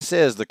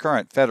This is the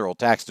current federal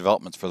tax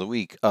developments for the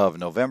week of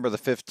November the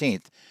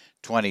 15th,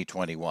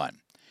 2021.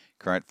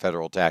 Current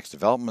federal tax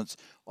developments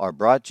are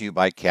brought to you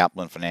by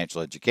Kaplan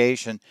Financial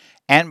Education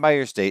and by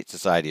your state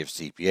society of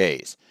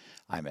CPAs.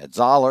 I'm Ed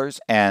Zollers,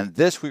 and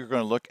this week we're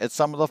going to look at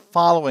some of the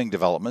following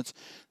developments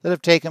that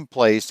have taken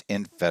place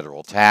in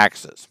federal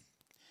taxes.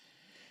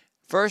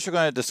 First, we're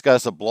going to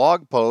discuss a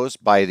blog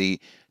post by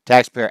the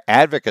Taxpayer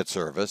Advocate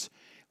Service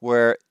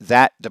where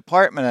that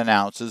department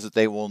announces that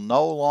they will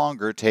no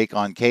longer take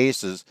on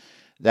cases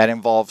that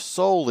involve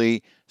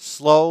solely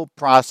slow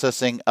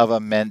processing of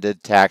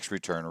amended tax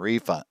return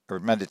refund, or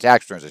amended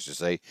tax returns, I should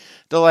say,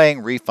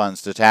 delaying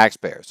refunds to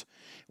taxpayers.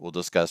 We'll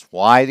discuss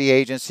why the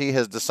agency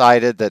has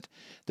decided that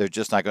they're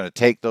just not going to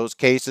take those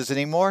cases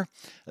anymore.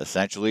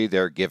 Essentially,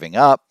 they're giving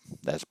up.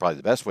 That's probably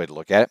the best way to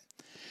look at it.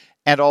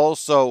 And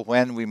also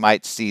when we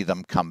might see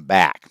them come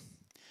back.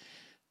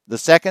 The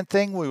second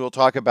thing, we will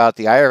talk about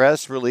the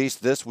IRS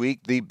released this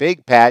week the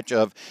big patch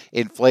of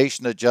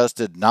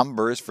inflation-adjusted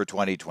numbers for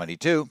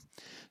 2022.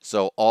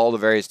 So all the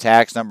various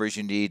tax numbers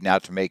you need now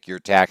to make your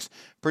tax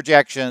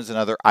projections and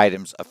other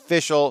items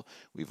official.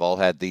 We've all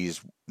had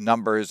these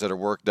numbers that are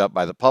worked up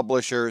by the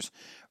publishers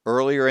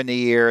earlier in the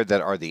year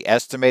that are the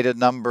estimated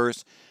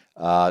numbers.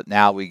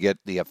 Now we get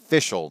the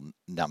official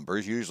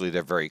numbers. Usually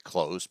they're very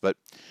close, but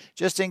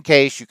just in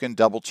case, you can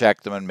double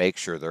check them and make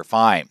sure they're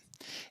fine.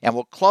 And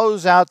we'll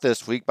close out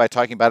this week by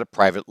talking about a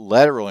private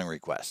letter ruling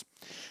request.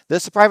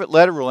 This is a private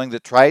letter ruling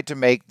that tried to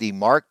make the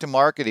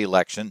mark-to-market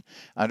election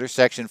under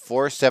Section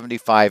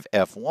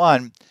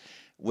 475F1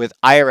 with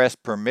IRS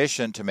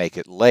permission to make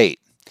it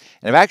late.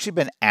 And I've actually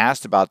been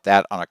asked about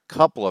that on a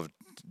couple of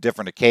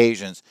different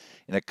occasions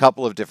in a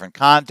couple of different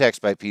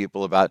contexts by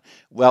people about,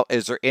 well,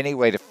 is there any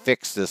way to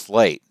fix this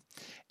late?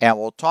 And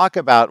we'll talk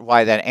about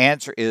why that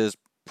answer is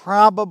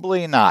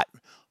probably not.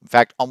 In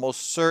fact,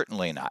 almost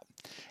certainly not.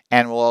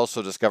 And we'll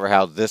also discover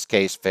how this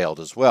case failed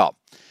as well,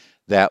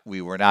 that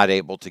we were not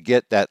able to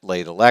get that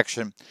late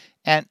election,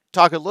 and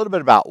talk a little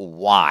bit about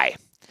why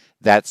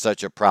that's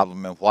such a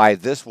problem and why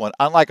this one,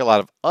 unlike a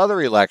lot of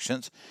other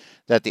elections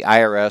that the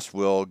IRS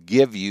will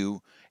give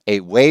you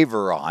a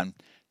waiver on,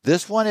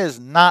 this one is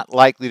not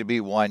likely to be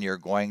one you're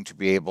going to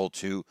be able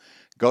to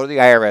go to the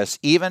IRS,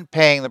 even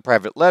paying the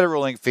private letter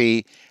ruling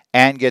fee,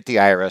 and get the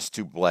IRS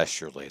to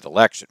bless your late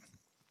election.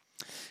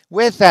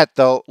 With that,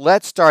 though,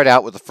 let's start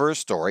out with the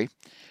first story,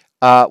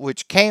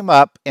 which came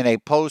up in a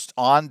post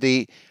on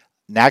the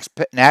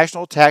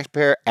National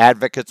Taxpayer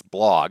Advocates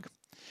blog,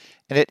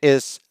 and it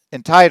is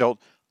entitled,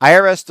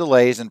 IRS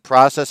Delays in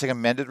Processing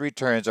Amended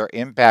Returns Are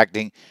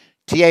Impacting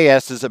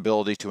TAS's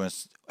Ability to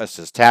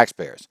Assist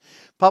Taxpayers,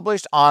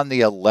 published on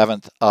the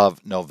 11th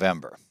of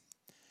November.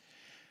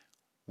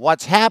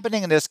 What's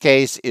happening in this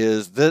case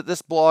is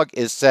this blog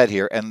is set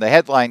here, and the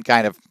headline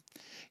kind of,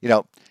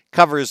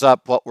 covers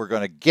up what we're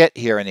going to get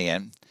here in the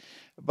end,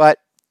 but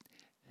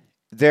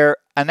they're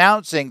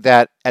announcing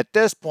that at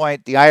this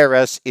point, the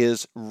IRS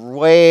is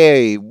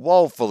way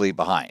woefully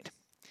behind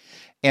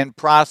in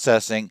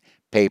processing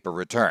paper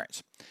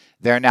returns.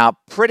 They're now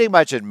pretty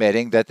much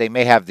admitting that they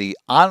may have the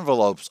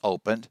envelopes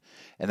opened,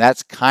 and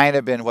that's kind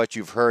of been what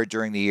you've heard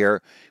during the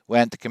year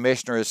when the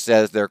commissioner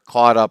says they're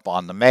caught up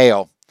on the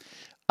mail.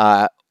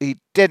 He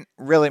didn't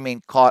really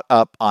mean caught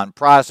up on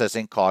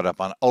processing, caught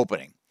up on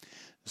opening.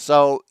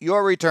 So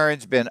your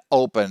return's been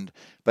opened,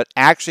 but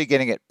actually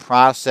getting it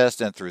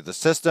processed and through the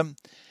system,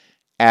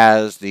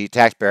 as the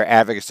Taxpayer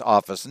Advocates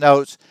Office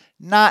notes,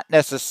 not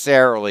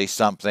necessarily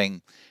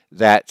something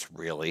that's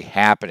really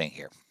happening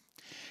here.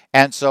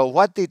 And so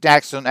what the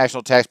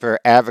National Taxpayer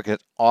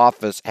Advocate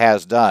Office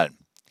has done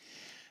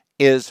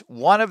is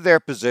one of their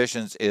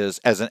positions is,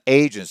 as an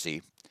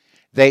agency,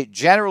 they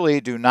generally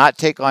do not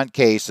take on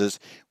cases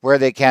where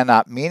they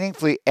cannot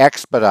meaningfully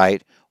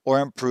expedite or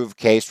improve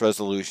case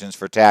resolutions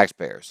for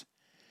taxpayers.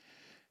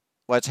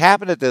 What's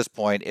happened at this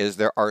point is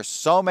there are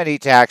so many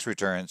tax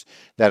returns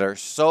that are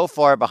so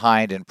far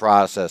behind in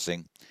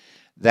processing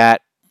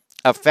that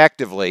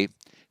effectively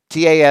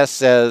TAS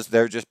says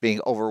they're just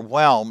being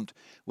overwhelmed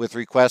with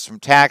requests from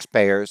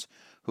taxpayers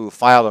who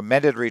filed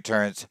amended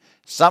returns,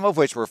 some of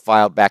which were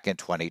filed back in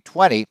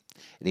 2020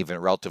 and even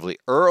relatively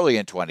early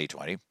in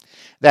 2020,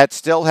 that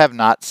still have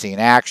not seen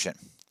action.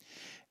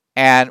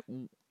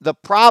 And the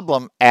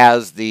problem,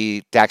 as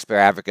the Taxpayer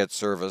Advocate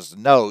Service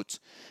notes,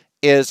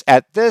 is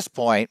at this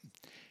point,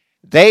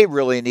 they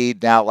really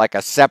need now like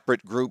a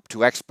separate group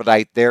to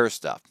expedite their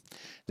stuff.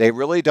 They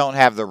really don't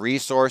have the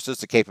resources,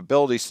 the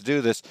capabilities to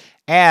do this,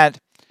 and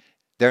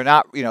they're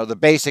not, the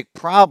basic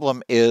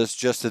problem is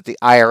just that the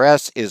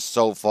IRS is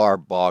so far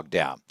bogged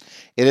down.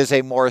 It is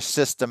a more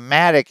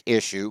systematic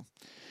issue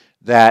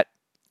that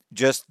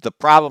just the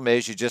problem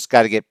is you just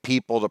got to get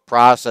people to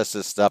process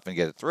this stuff and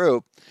get it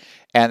through.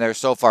 And they're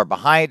so far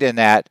behind in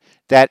that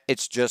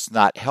it's just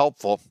not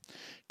helpful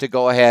to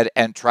go ahead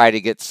and try to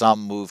get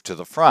some move to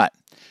the front.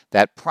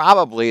 That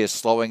probably is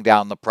slowing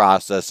down the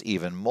process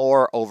even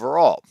more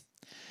overall.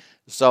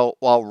 So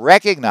while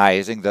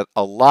recognizing that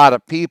a lot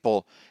of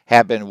people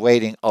have been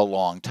waiting a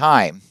long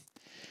time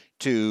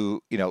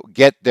to,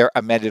 get their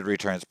amended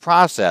returns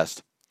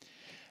processed,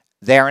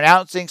 They're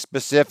announcing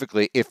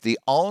specifically if the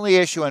only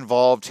issue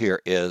involved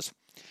here is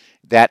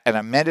that an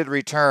amended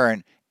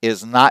return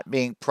is not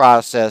being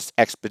processed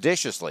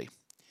expeditiously.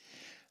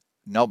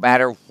 No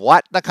matter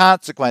what the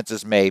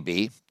consequences may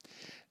be,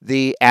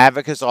 the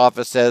advocate's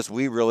office says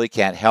we really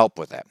can't help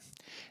with it.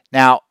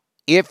 Now,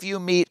 if you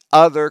meet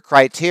other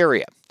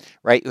criteria,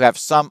 right, you have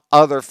some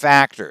other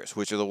factors,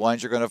 which are the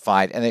ones you're going to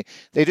find, and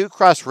they do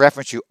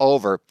cross-reference you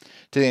over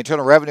to the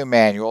Internal Revenue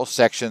Manual,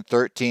 section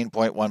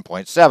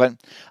 13.1.7,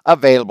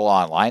 available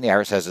online. The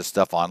IRS has this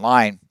stuff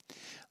online.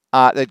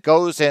 That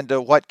goes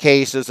into what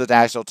cases the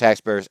National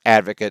Taxpayers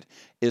Advocate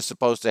is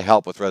supposed to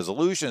help with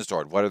resolutions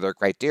toward. What are their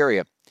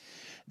criteria?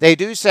 They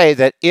do say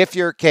that if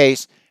your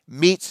case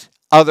meets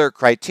other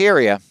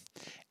criteria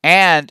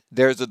and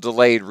there's a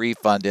delayed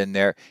refund in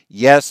there,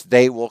 yes,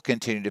 they will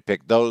continue to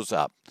pick those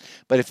up.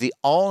 But if the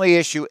only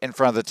issue in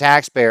front of the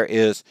taxpayer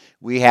is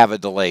we have a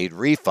delayed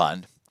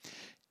refund,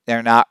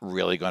 they're not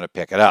really going to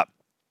pick it up.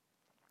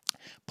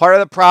 Part of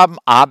the problem,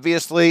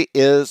 obviously,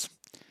 is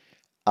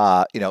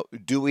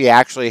do we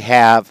actually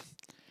have,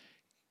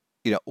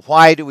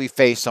 why do we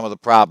face some of the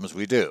problems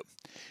we do?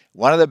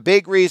 One of the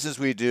big reasons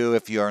we do,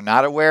 if you are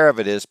not aware of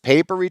it, is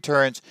paper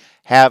returns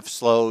have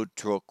slowed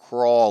to a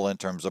crawl in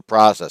terms of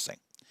processing.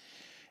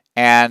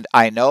 And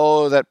I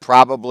know that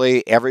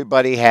probably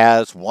everybody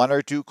has one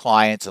or two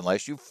clients,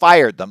 unless you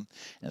fired them,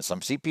 and some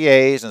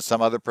CPAs and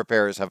some other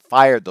preparers have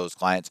fired those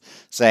clients,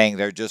 saying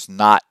they're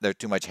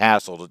too much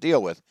hassle to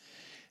deal with.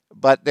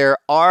 But there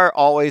are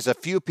always a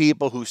few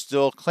people who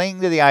still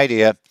cling to the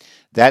idea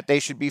that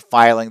they should be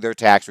filing their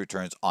tax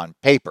returns on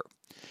paper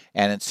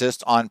and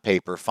insist on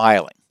paper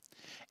filing.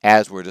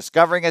 As we're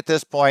discovering at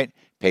this point,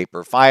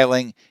 paper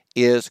filing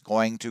is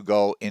going to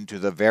go into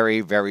the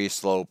very, very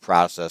slow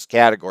process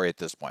category at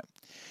this point.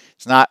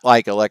 It's not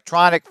like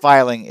electronic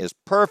filing is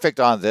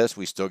perfect on this.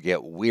 We still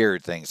get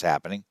weird things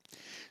happening.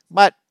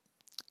 But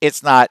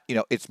it's not,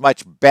 it's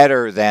much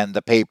better than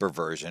the paper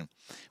version,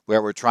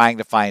 where we're trying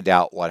to find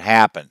out what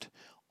happened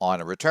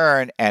on a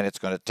return, and it's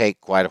going to take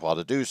quite a while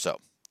to do so.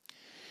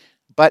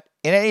 But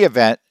in any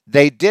event,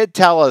 they did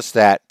tell us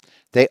that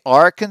they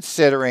are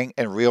considering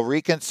and will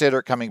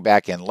reconsider coming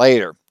back in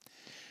later.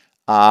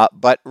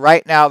 But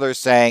right now they're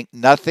saying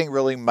nothing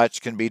really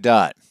much can be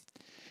done.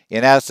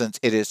 In essence,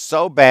 it is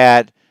so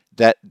bad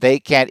that they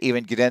can't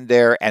even get in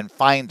there and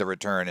find the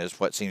return is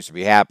what seems to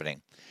be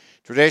happening.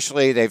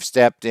 Traditionally, they've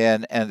stepped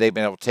in and they've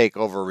been able to take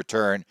over a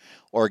return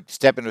or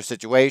step into a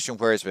situation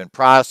where it's been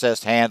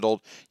processed,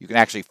 handled, you can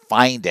actually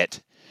find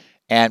it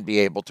and be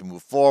able to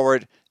move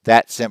forward.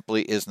 That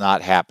simply is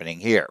not happening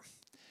here.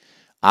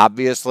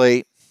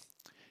 Obviously,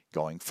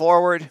 going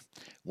forward,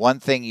 one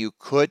thing you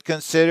could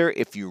consider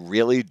if you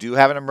really do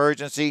have an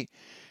emergency,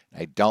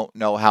 I don't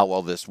know how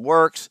well this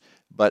works,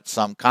 but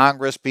some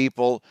Congress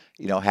people,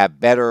 have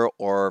better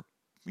or,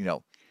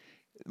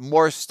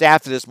 more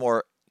staff that is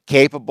more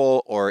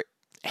capable or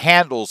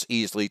handles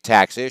easily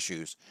tax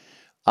issues.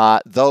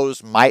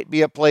 Those might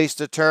be a place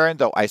to turn,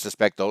 though I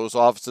suspect those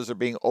offices are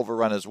being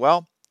overrun as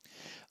well.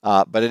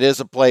 But it is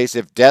a place,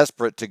 if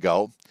desperate, to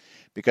go,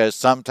 because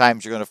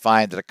sometimes you're going to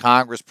find that a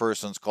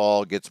congressperson's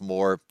call gets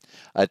more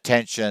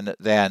attention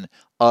than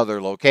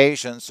other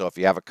locations. So if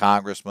you have a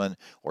congressman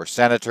or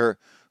senator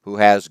who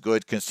has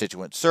good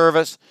constituent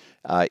service,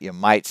 you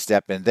might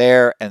step in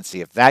there and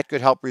see if that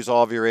could help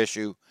resolve your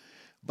issue.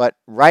 But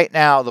right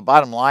now, the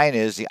bottom line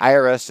is the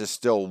IRS is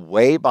still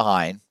way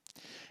behind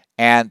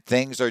and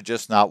things are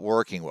just not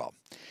working well.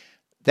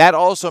 That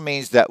also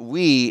means that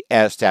we,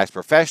 as tax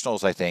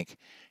professionals, I think,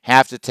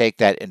 have to take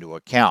that into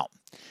account.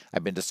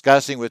 I've been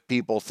discussing with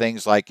people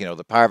things like,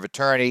 the power of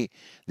attorney,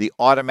 the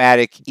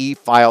automatic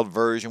e-filed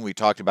version we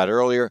talked about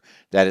earlier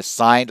that is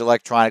signed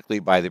electronically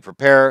by the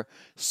preparer,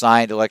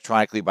 signed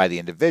electronically by the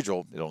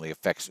individual. We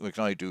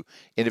can only do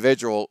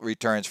individual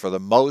returns for the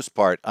most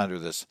part under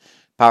this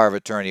power of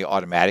attorney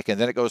automatic, and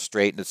then it goes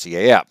straight into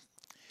CAF.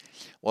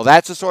 Well,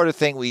 that's the sort of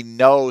thing we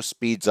know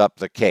speeds up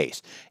the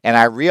case. And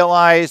I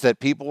realize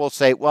that people will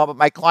say, well, but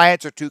my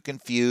clients are too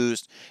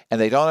confused and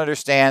they don't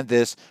understand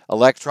this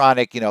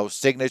electronic,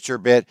 signature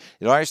bit.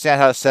 They don't understand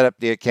how to set up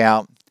the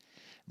account.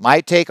 My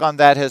take on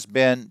that has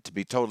been, to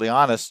be totally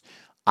honest,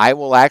 I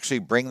will actually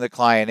bring the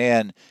client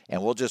in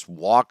and we'll just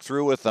walk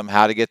through with them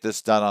how to get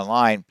this done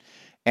online.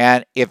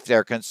 And if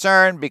they're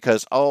concerned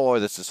because,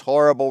 this is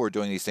horrible, we're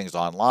doing these things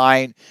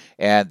online,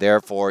 and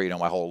therefore,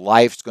 my whole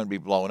life's going to be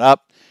blown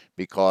up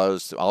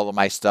because all of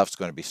my stuff's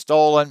going to be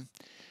stolen,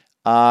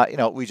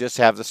 we just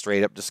have the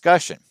straight up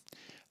discussion.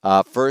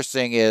 First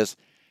thing is,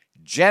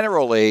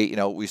 generally,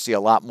 we see a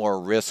lot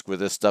more risk with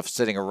this stuff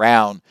sitting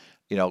around,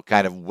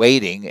 kind of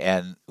waiting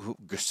and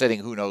sitting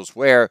who knows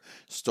where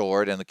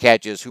stored. And the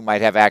catch is who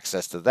might have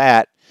access to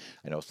that.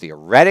 I know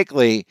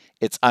theoretically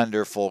it's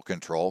under full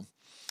control.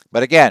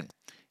 But again,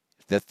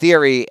 the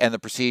theory and the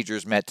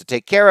procedures meant to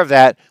take care of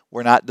that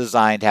were not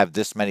designed to have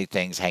this many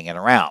things hanging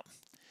around.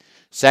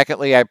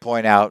 Secondly, I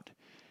point out,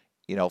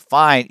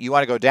 fine, you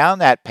want to go down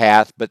that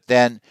path, but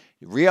then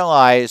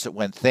realize that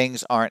when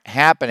things aren't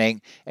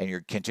happening and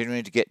you're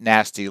continuing to get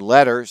nasty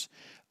letters,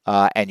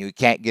 and you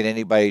can't get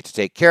anybody to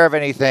take care of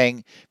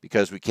anything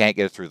because we can't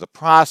get it through the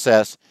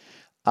process,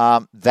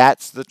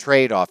 that's the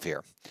trade-off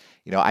here.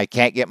 I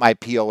can't get my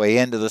POA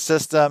into the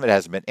system. It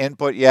hasn't been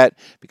input yet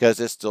because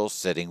it's still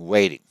sitting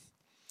waiting.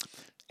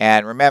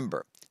 And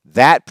remember,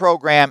 that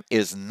program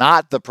is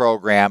not the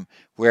program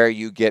where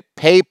you get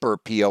paper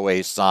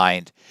POAs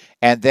signed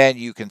and then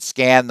you can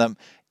scan them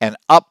and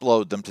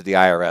upload them to the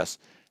IRS.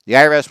 The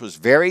IRS was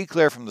very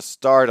clear from the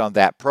start on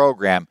that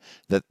program,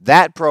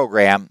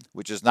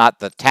 which is not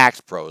the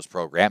Tax Pros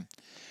program,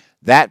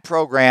 that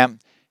program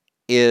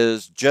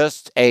is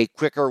just a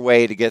quicker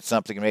way to get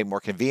something, a maybe more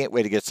convenient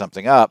way to get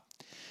something up.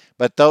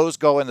 But those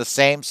go in the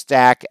same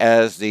stack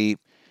as the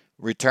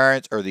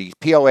returns or the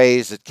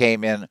POAs that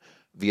came in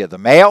via the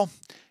mail.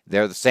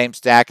 They're the same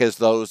stack as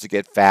those that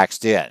get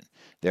faxed in.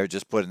 They're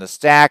just put in the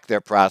stack, they're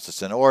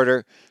processed in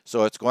order.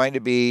 So it's going to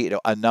be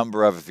a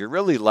number of, if you're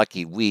really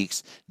lucky,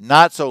 weeks,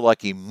 not so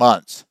lucky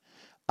months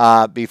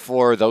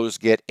before those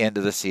get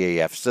into the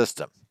CAF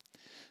system.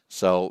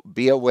 So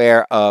be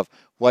aware of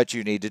what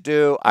you need to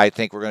do. I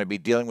think we're going to be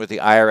dealing with the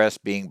IRS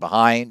being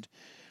behind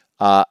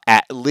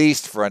at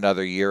least for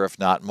another year, if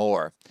not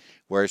more,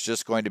 where it's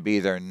just going to be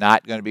they're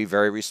not going to be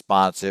very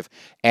responsive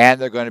and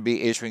they're going to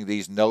be issuing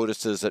these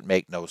notices that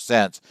make no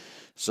sense.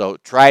 So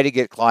try to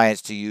get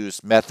clients to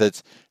use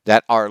methods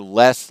that are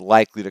less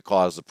likely to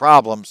cause the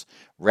problems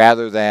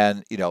rather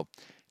than,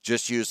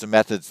 just use the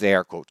methods they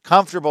are, quote,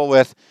 comfortable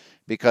with,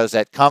 because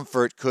that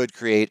comfort could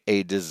create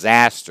a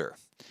disaster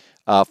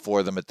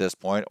for them at this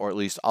point, or at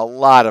least a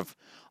lot of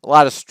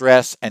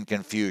stress and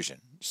confusion.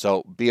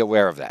 So be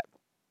aware of that.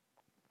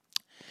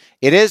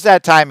 It is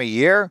that time of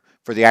year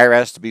for the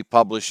IRS to be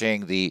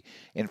publishing the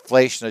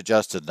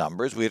inflation-adjusted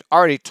numbers. We had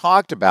already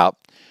talked about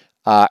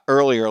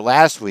earlier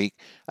last week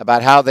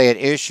about how they had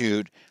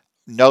issued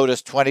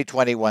Notice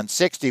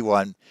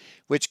 2021-61,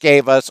 which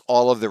gave us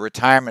all of the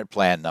retirement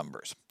plan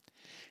numbers.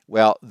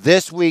 Well,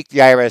 this week the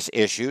IRS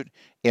issued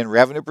in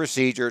Revenue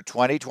Procedure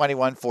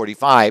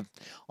 2021-45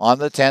 on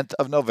the 10th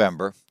of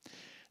November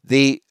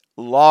the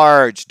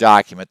large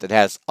document that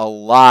has a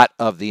lot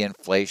of the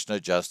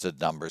inflation-adjusted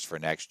numbers for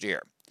next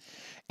year.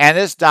 And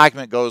this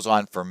document goes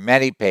on for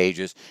many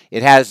pages.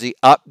 It has the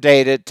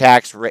updated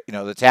tax rate,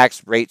 the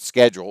tax rate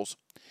schedules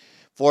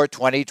for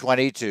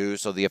 2022.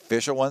 So the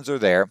official ones are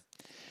there.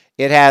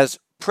 It has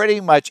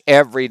pretty much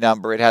every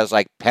number. It has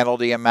like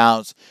penalty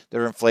amounts that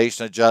are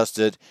inflation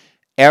adjusted.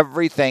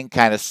 Everything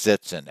kind of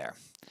sits in there.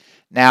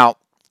 Now,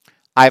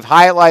 I've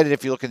highlighted,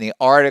 if you look in the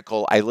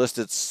article, I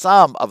listed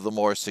some of the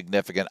more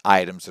significant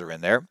items that are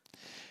in there.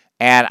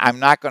 And I'm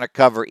not going to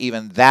cover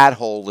even that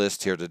whole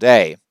list here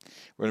today.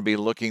 We're going to be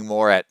looking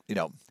more at,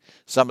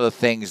 some of the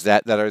things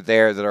that are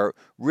there that are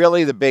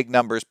really the big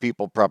numbers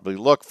people probably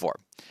look for.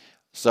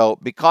 So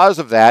because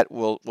of that,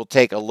 we'll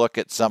take a look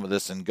at some of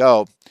this and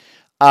go.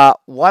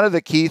 One of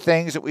the key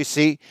things that we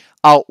see,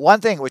 one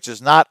thing which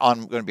is not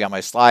going to be on my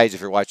slides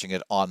if you're watching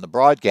it on the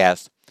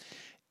broadcast,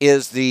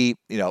 is they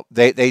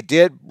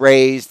did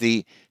raise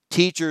the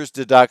teacher's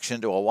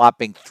deduction to a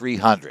whopping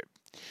 $300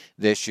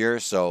 this year.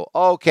 So,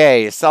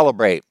 okay,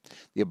 celebrate.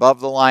 The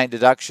above-the-line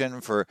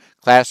deduction for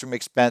classroom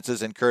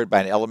expenses incurred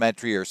by an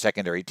elementary or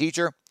secondary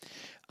teacher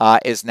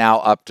is now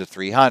up to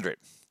 $300.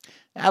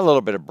 A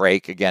little bit of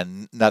break,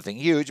 again, nothing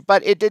huge,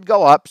 but it did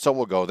go up, so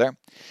we'll go there.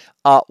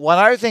 One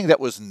other thing that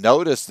was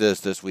noticed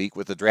this week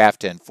with the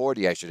draft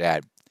 1040, I should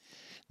add,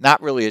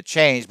 not really a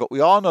change, but we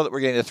all know that we're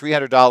getting a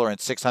 $300 and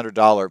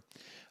 $600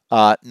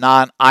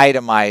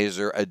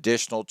 non-itemizer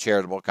additional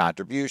charitable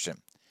contribution.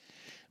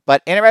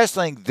 But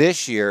interestingly,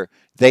 this year,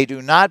 they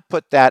do not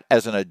put that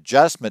as an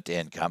adjustment to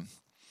income.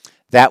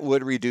 That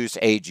would reduce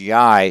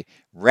AGI.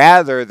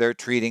 Rather, they're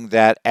treating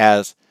that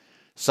as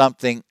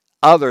something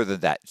other than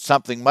that,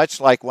 something much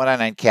like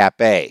 199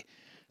 Cap A.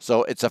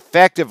 So it's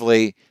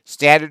effectively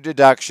standard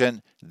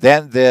deduction,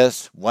 then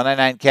this,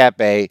 199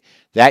 Cap A.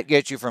 That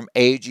gets you from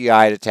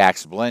AGI to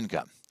taxable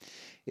income.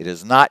 It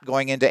is not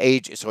going into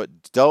AGI, so it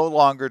no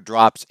longer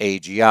drops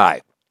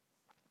AGI.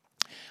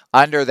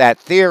 Under that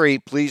theory,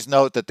 please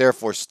note that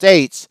therefore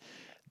states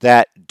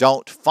that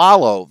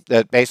follow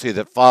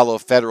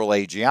federal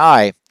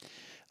AGI,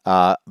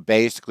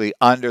 basically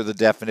under the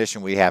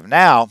definition we have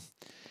now,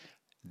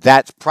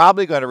 that's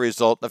probably going to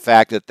result in the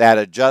fact that that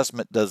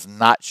adjustment does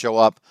not show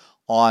up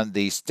on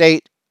the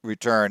state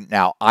return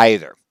now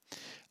either.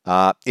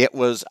 I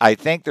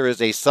think there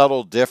is a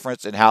subtle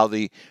difference in how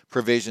the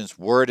provisions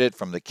worded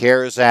from the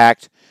CARES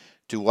Act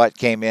to what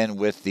came in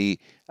with the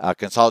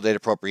Consolidated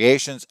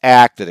Appropriations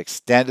Act that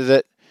extended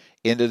it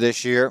into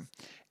this year,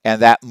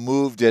 and that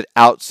moved it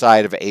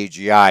outside of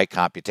AGI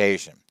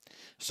computation.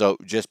 So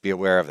just be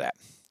aware of that.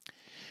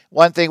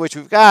 One thing which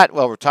we've got,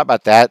 we're talking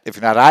about that. If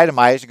you're not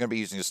itemized, you're going to be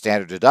using a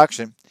standard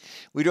deduction.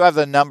 We do have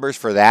the numbers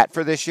for that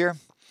for this year.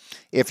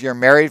 If you're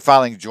married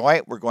filing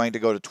joint, we're going to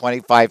go to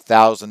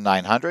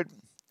 $25,900,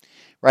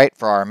 right,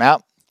 for our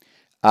amount.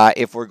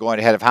 If we're going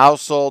to head of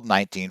household,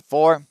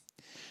 $19,400.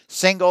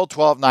 Single,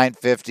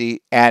 $12,950,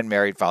 and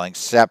married filing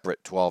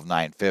separate,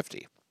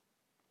 $12,950.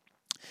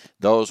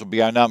 Those will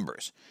be our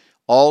numbers.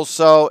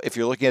 Also, if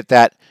you're looking at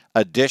that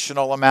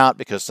additional amount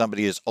because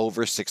somebody is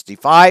over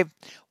 65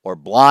 or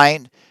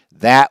blind,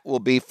 that will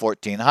be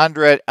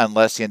 $1,400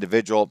 unless the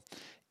individual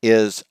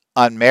is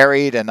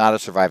unmarried and not a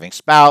surviving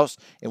spouse,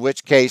 in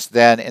which case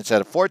then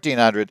instead of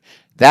 $1,400,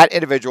 that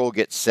individual will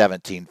get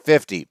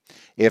 $1,750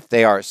 if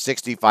they are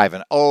 65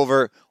 and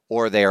over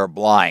or they are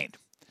blind.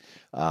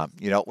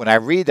 When I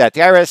read that, the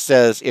IRS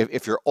says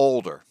if you're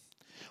older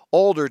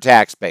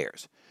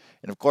taxpayers,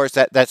 and of course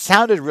that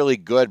sounded really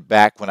good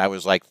back when I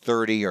was like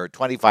 30 or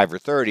 25 or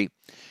 30,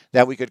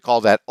 that we could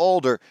call that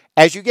older.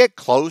 As you get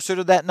closer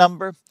to that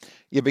number,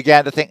 you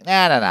began to think,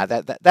 nah,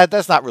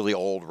 that's not really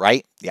old,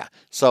 right? Yeah.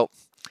 So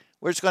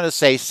we're just going to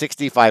say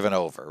 65 and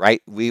over,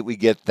 right? We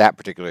get that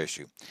particular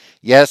issue.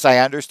 Yes, I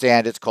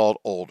understand it's called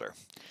older,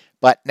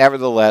 but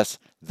nevertheless,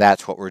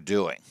 that's what we're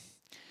doing.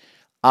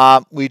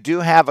 We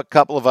do have a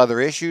couple of other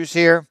issues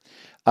here.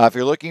 If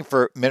you're looking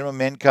for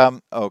minimum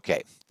income,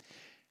 okay,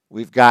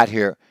 we've got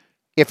here.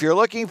 If you're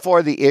looking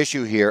for the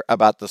issue here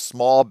about the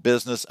small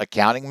business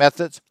accounting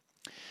methods,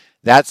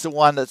 that's the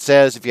one that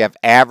says if you have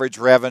average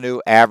revenue,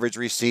 average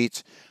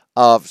receipts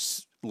of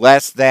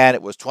less than,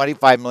 it was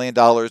 $25 million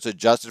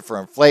adjusted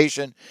for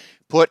inflation,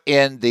 put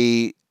in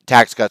the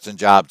Tax Cuts and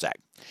Jobs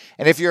Act.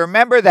 And if you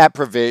remember that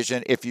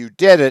provision, if you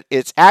did it,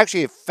 it's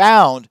actually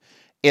found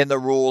in the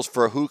rules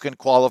for who can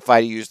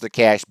qualify to use the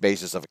cash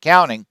basis of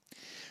accounting.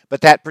 But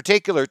that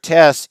particular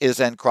test is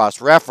then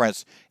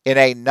cross-referenced in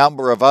a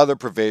number of other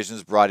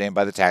provisions brought in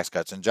by the Tax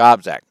Cuts and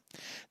Jobs Act.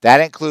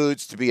 That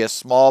includes to be a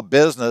small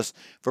business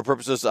for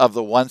purposes of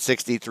the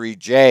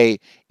 163J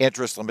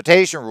interest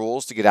limitation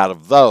rules to get out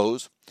of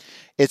those.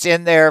 It's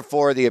in there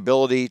for the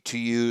ability to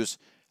use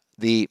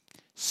the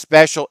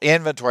special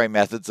inventory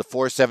methods, the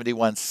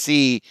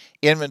 471C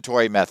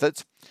inventory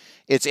methods.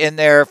 It's in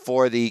there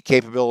for the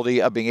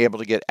capability of being able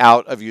to get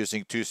out of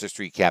using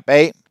 263 Cap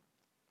A.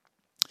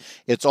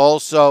 It's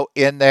also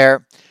in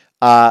there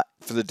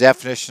for the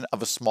definition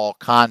of a small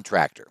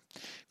contractor,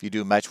 if you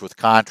do much with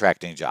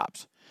contracting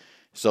jobs.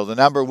 So the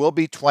number will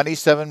be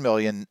 $27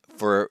 million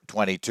for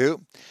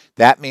 22.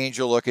 That means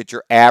you'll look at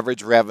your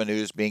average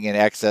revenues being in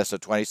excess of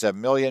 $27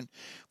 million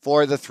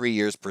for the 3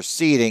 years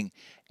preceding.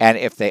 And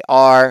if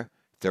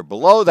they're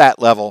below that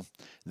level,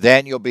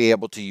 then you'll be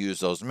able to use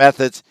those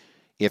methods.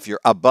 If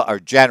you're above, or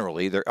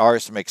generally, there are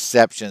some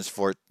exceptions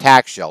for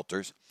tax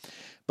shelters,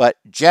 but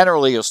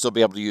generally you'll still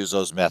be able to use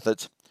those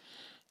methods.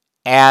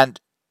 And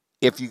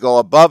if you go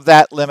above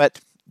that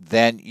limit,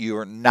 then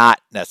you're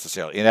not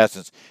necessarily, in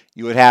essence,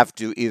 you would have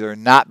to either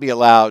not be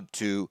allowed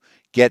to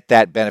get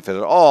that benefit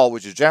at all,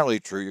 which is generally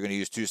true. You're going to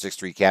use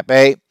 263 Cap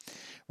A,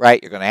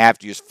 right? You're going to have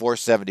to use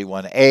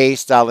 471A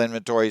style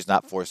inventories,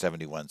 not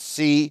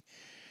 471C.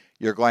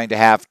 You're going to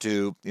have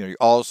to, you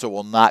also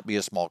will not be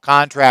a small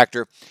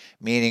contractor,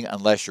 meaning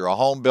unless you're a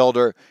home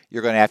builder,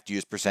 you're going to have to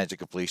use percentage of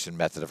completion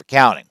method of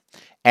accounting.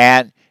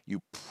 And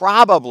you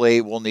probably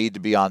will need to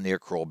be on the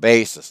accrual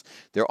basis.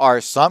 There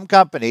are some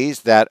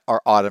companies that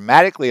are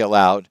automatically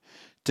allowed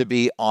to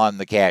be on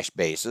the cash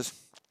basis.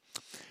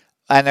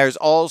 And there's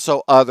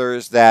also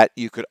others that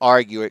you could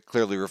argue it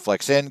clearly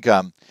reflects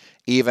income,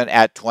 even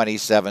at $28,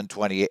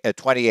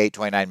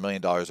 $29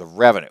 million of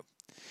revenue.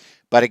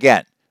 But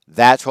again,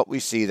 that's what we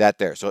see that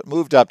there. So it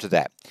moved up to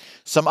that.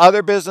 Some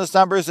other business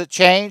numbers that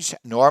changed.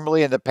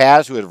 Normally in the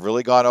past, we would have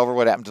really gone over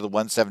what happened to the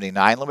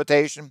 179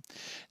 limitation.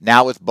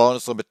 Now with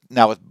bonus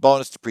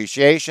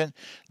depreciation,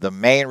 the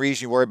main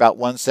reason you worry about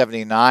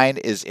 179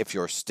 is if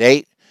your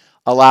state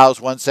allows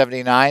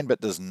 179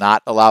 but does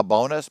not allow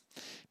bonus,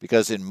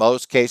 because in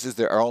most cases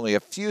there are only a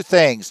few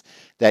things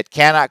that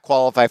cannot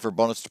qualify for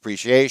bonus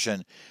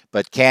depreciation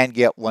but can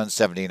get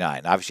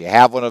 179. Obviously, you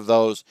have one of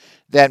those,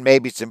 then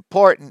maybe it's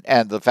important,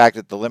 and the fact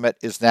that the limit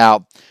is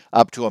now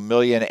up to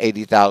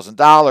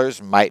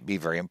 $1,080,000 might be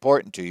very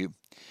important to you.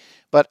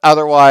 But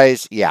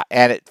otherwise, yeah,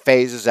 and it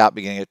phases out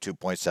beginning at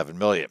 $2.7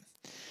 million.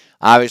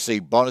 Obviously,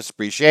 bonus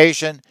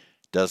depreciation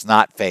does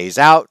not phase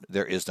out.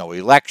 There is no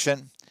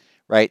election,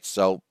 right?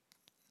 So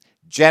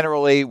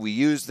generally, we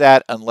use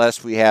that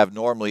unless we have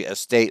normally a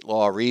state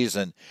law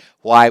reason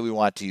why we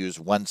want to use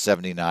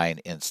 179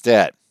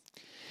 instead.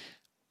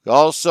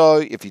 Also,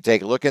 if you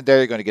take a look at there,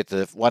 you're going to get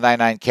the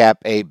 199 Cap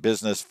A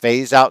business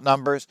phase-out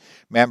numbers.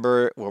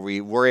 Remember, where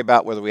we worry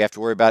about whether we have to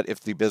worry about if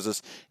the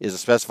business is a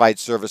specified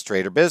service,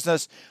 trade, or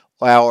business,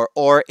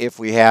 or if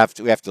we have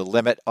to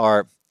limit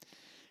our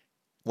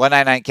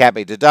 199 Cap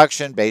A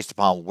deduction based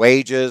upon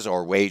wages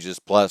or wages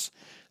plus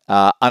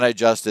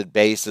unadjusted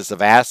basis of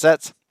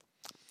assets.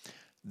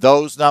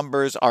 Those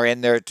numbers are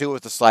in there too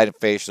with the slight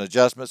inflation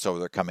adjustment, so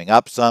they're coming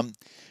up some.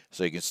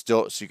 So you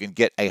can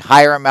get a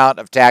higher amount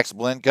of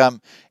taxable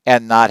income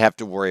and not have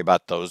to worry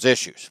about those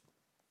issues.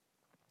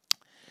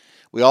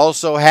 We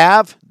also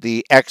have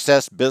the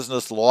excess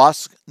business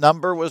loss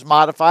number was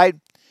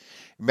modified.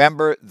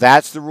 Remember,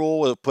 that's the rule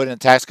we'll put in the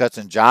Tax Cuts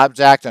and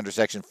Jobs Act under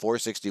Section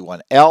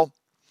 461L.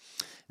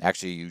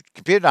 Actually, you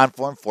computed on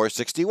Form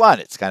 461.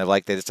 It's kind of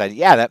like they decided,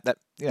 yeah,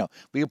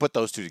 we can put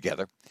those two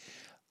together.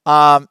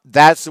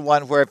 That's the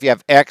one where if you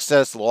have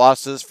excess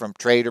losses from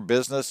trade or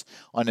business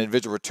on an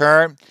individual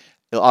return,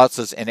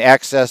 losses in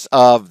excess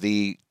of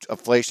the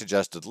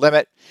inflation-adjusted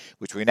limit,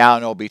 which we now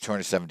know will be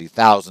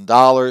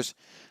 $270,000,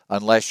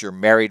 unless you're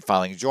married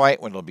filing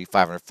joint, when it'll be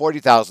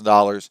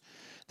 $540,000.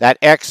 That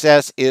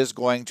excess is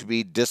going to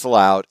be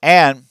disallowed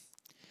and,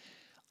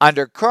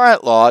 under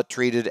current law,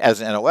 treated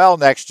as an NOL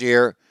next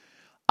year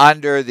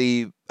under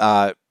the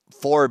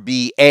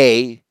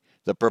 4BA,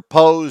 the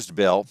proposed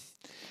bill,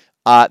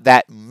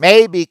 that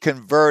may be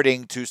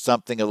converting to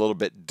something a little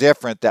bit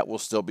different that will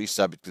still be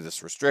subject to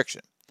this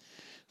restriction.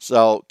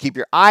 So keep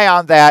your eye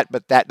on that,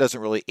 but that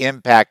doesn't really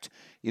impact,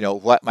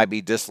 what might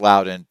be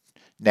disallowed in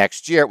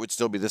next year. It would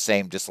still be the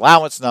same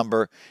disallowance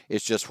number.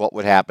 It's just what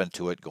would happen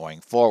to it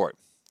going forward.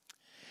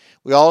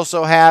 We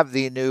also have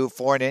the new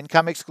foreign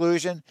income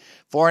exclusion.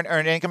 Foreign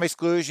earned income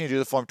exclusion, you do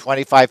the Form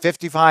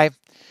 2555,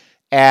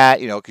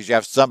 because you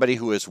have somebody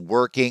who is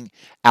working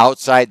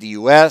outside the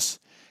U.S.,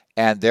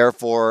 and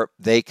therefore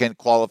they can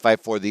qualify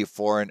for the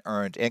foreign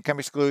earned income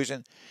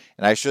exclusion.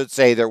 And I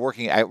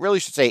really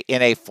should say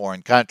in a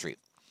foreign country.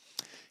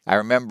 I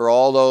remember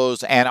all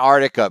those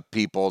Antarctica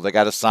people that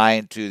got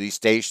assigned to the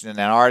station in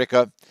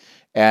Antarctica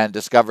and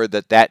discovered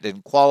that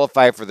didn't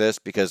qualify for this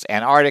because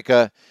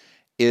Antarctica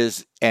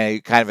is a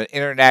kind of an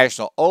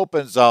international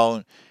open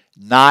zone,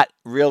 not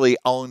really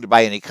owned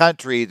by any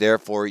country.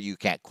 Therefore, you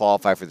can't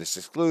qualify for this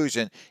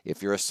exclusion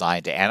if you're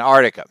assigned to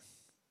Antarctica.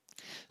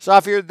 So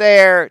if you're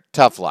there,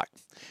 tough luck.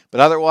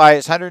 But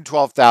otherwise,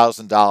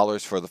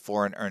 $112,000 for the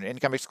foreign earned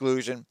income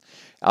exclusion.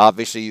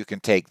 Obviously, you can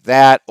take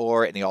that,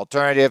 or any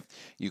alternative,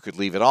 you could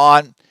leave it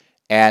on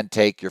and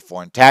take your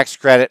foreign tax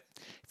credit.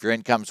 If your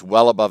income's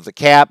well above the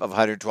cap of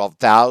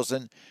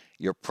 $112,000,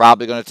 you're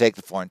probably going to take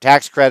the foreign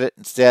tax credit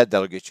instead.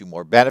 That'll get you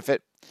more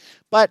benefit.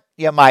 But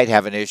you might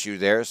have an issue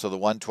there. So the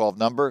 112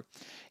 number,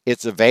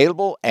 it's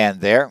available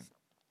and there.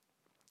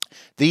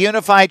 The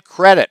unified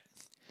credit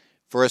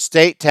for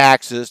estate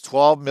taxes,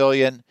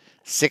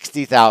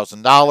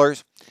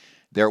 $12,060,000.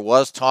 There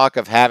was talk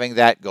of having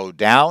that go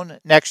down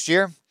next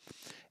year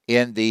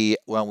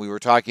when we were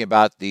talking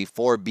about the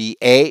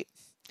 4BA,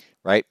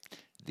 right?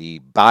 The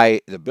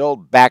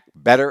Build Back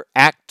Better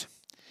Act.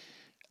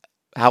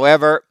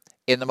 However,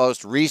 in the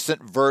most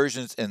recent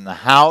versions in the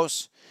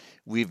House,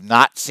 we've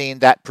not seen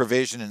that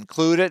provision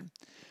included,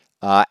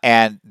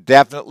 and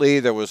definitely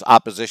there was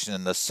opposition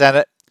in the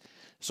Senate.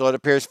 So it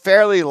appears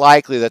fairly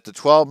likely that the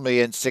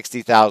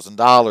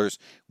 $12,060,000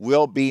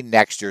 will be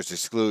next year's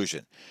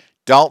exclusion.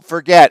 Don't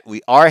forget, we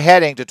are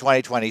heading to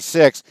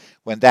 2026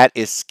 when that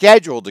is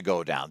scheduled to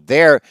go down.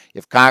 There,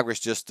 if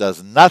Congress just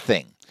does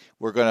nothing,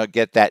 we're going to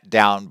get that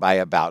down by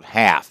about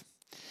half.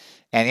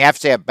 And you have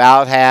to say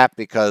about half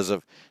because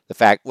of the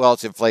fact,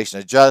 it's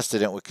inflation adjusted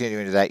and it will continue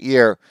into that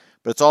year,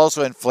 but it's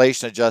also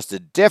inflation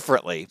adjusted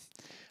differently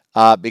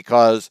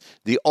because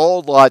the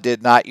old law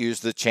did not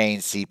use the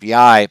change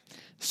CPI.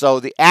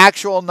 So the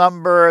actual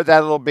number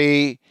that it'll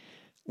be,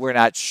 we're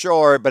not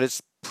sure, but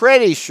it's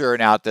pretty sure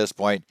now at this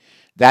point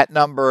that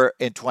number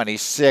in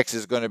 26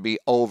 is going to be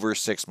over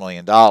 $6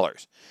 million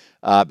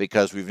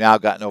because we've now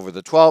gotten over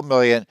the $12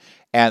 million,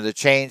 and the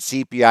change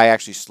CPI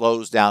actually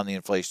slows down the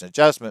inflation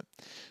adjustment.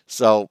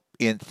 So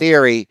in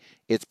theory,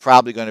 it's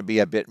probably going to be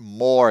a bit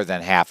more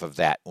than half of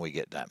that when we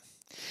get done.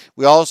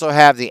 We also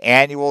have the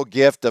annual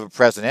gift of a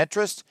present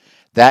interest.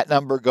 That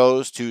number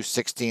goes to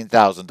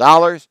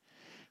 $16,000.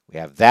 We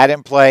have that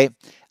in play.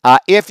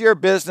 If your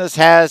business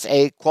has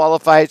a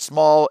qualified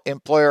small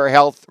employer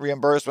health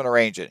reimbursement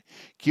arrangement,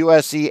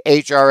 QSE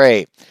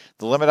HRA,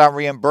 the limit on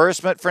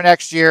reimbursement for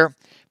next year,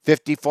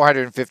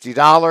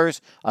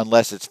 $5,450,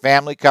 unless it's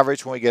family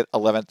coverage when we get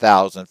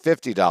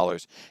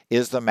 $11,050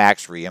 is the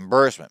max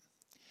reimbursement.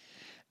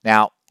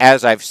 Now,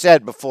 as I've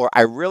said before,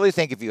 I really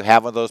think if you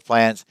have one of those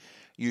plans,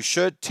 you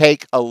should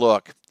take a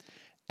look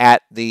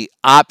at the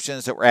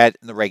options that were added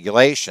in the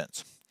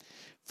regulations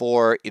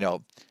for,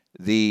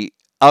 the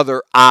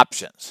other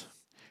options,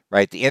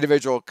 right? The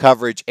individual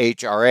coverage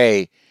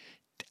HRA.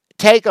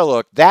 Take a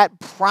look. That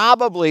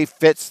probably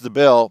fits the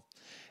bill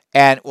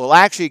and will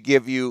actually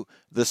give you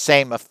the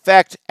same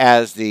effect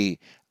as the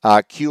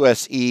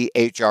QSE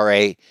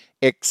HRA,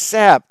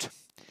 except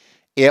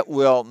it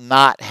will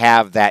not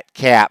have that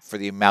cap for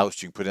the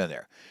amounts you put in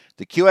there.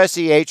 The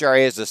QSE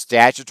HRA is a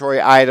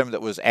statutory item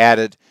that was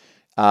added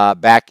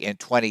back in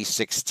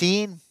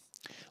 2016,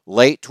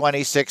 late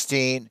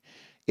 2016.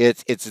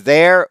 It's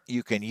there.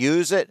 You can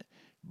use it,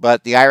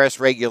 but the IRS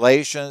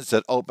regulations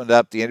that opened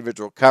up the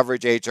individual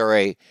coverage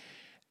HRA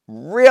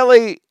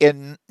really,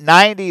 in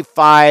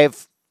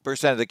 95%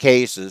 of the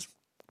cases,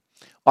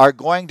 are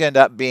going to end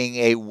up being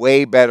a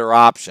way better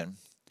option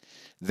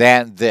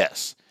than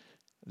this.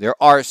 There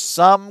are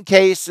some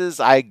cases,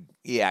 there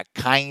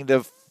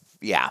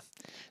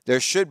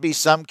should be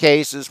some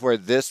cases where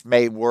this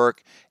may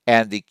work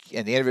and the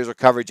individual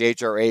coverage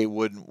HRA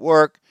wouldn't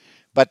work,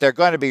 but they're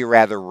going to be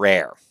rather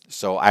rare.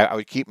 So I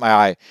would keep my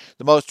eye.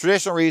 The most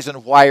traditional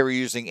reason why you're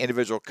using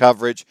individual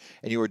coverage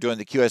and you were doing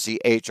the QSE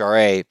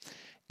HRA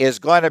is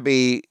going to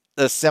be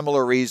a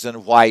similar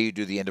reason why you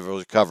do the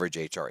individual coverage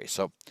HRA.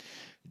 So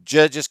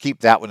just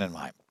keep that one in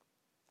mind.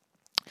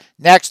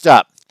 Next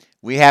up,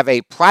 We have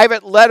a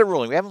private letter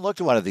ruling. We haven't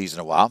looked at one of these in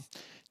a while.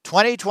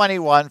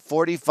 2021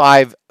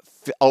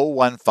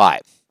 45015,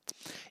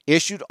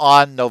 issued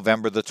on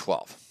November the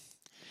 12th.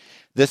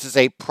 This is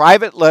a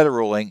private letter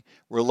ruling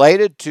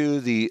related to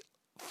the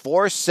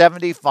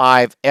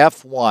 475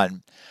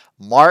 F1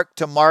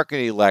 mark-to-market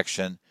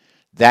election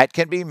that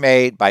can be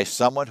made by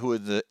someone who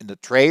is in the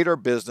trade or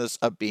business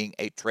of being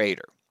a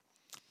trader.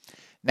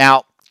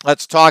 Now,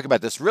 let's talk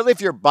about this. Really,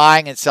 if you're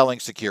buying and selling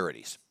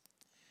securities,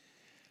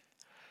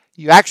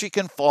 you actually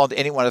can fall into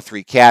any one of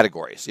three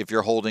categories if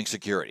you're holding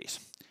securities.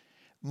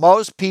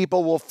 Most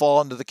people will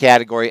fall into the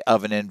category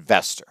of an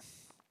investor.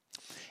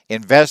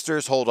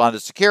 Investors hold on to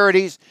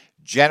securities,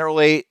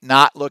 generally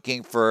not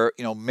looking for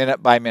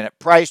minute-by-minute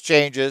price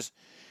changes,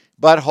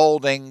 but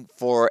holding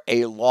for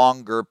a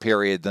longer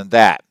period than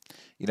that.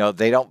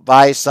 They don't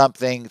buy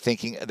something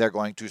thinking they're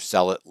going to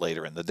sell it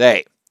later in the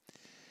day.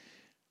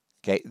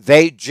 Okay,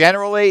 they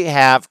generally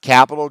have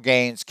capital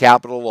gains,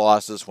 capital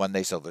losses when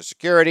they sell their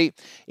security.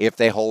 If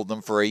they hold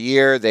them for a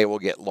year, they will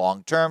get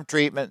long-term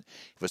treatment.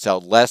 If it's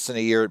held less than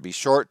a year, it'd be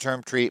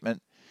short-term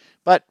treatment.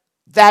 But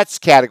that's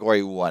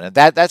category one, and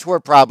that's where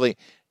probably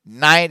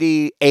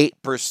 98%,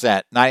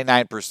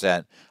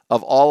 99%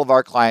 of all of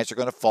our clients are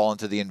going to fall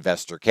into the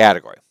investor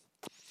category.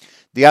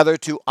 The other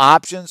two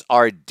options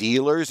are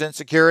dealers in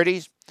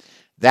securities.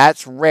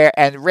 That's rare,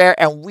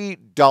 and we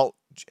don't.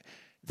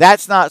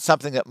 That's not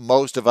something that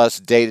most of us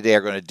day-to-day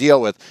are going to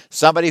deal with.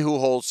 Somebody who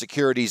holds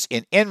securities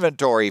in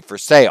inventory for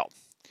sale.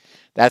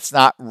 That's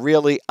not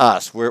really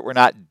us. We're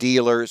not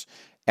dealers,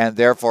 and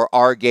therefore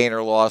our the gain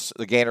or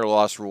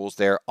loss rules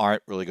there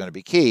aren't really going to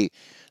be key.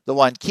 The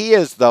one key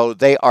is, though,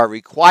 they are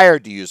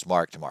required to use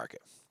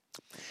mark-to-market.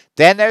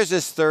 Then there's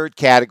this third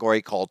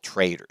category called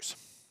traders.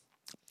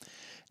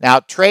 Now,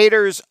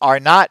 traders they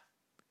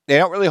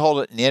don't really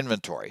hold it in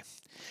inventory,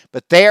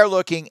 but they are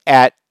looking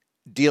at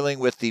dealing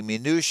with the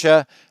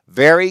minutia,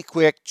 very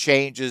quick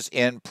changes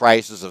in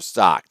prices of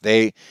stock.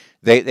 They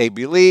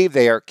believe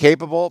they are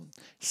capable.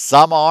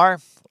 Some are,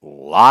 a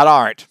lot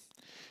aren't.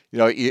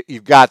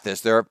 You've got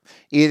this.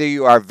 Either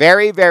you are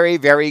very, very,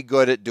 very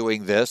good at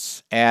doing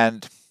this,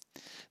 and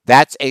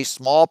that's a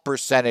small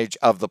percentage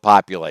of the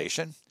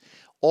population,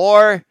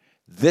 or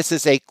this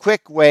is a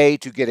quick way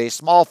to get a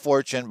small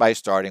fortune by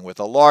starting with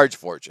a large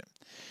fortune.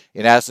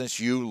 In essence,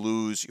 you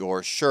lose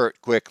your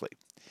shirt quickly.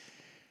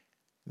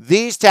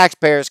 These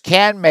taxpayers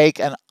can make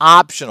an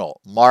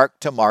optional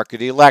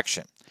mark-to-market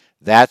election.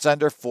 That's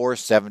under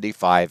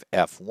 475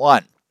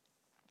 F1.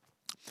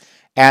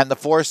 And the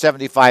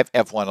 475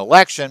 F1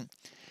 election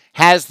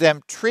has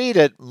them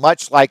treated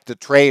much like the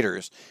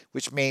traders,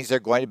 which means they're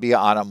going to be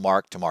on a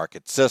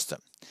mark-to-market system.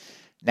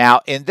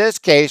 Now, in this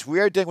case, we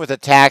are dealing with a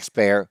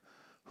taxpayer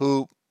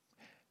who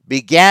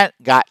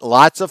got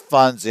lots of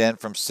funds in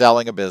from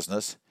selling a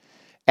business,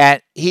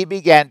 and he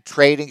began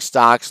trading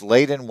stocks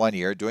late in one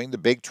year, doing the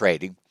big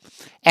trading.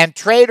 And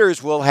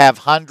traders will have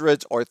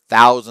hundreds or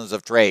thousands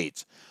of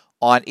trades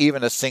on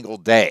even a single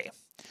day.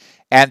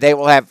 And they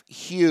will have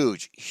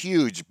huge,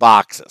 huge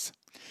boxes,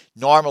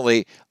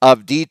 normally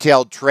of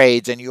detailed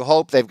trades. And you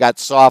hope they've got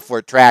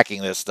software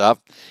tracking this stuff,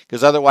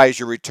 because otherwise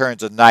your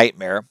return's a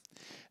nightmare,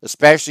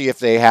 especially if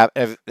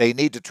they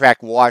need to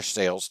track wash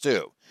sales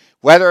too.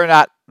 Whether or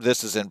not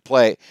this is in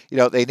play,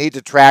 they need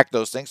to track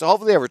those things. So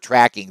hopefully they were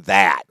tracking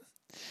that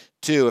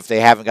too if they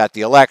haven't got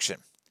the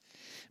election.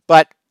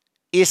 But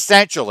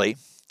essentially,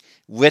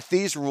 with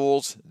these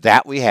rules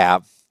that we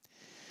have,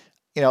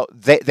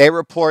 they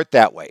report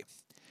that way.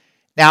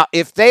 Now,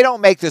 if they don't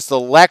make this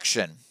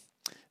election,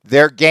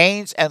 their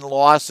gains and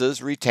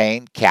losses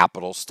retain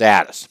capital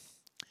status.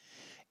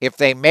 If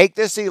they make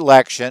this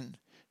election,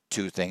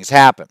 two things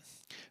happen.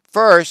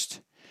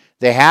 First,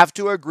 they have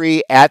to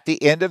agree at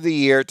the end of the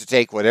year to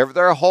take whatever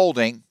they're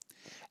holding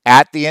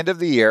at the end of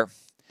the year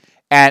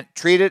and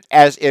treat it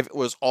as if it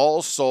was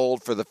all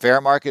sold for the fair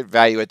market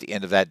value at the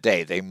end of that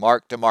day. They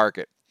mark to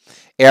market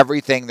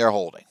everything they're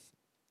holding.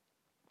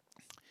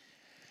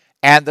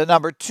 And the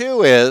number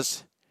two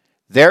is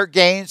their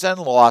gains and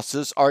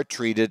losses are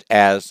treated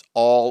as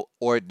all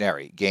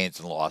ordinary gains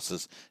and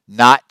losses,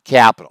 not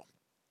capital.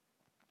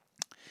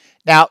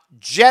 Now,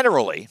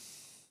 generally,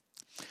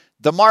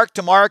 the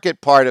mark-to-market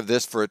part of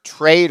this for a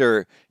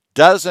trader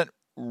doesn't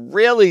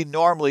really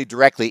normally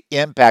directly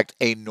impact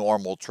a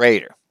normal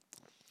trader.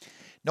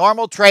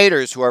 Normal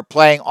traders who are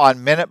playing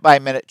on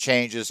minute-by-minute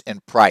changes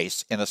in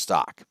price in a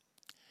stock.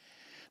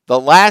 The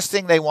last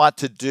thing they want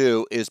to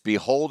do is be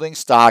holding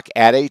stock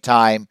at a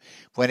time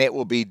when it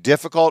will be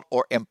difficult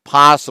or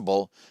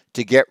impossible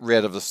to get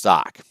rid of the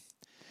stock.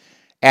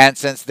 And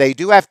since they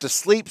do have to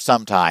sleep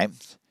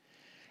sometimes,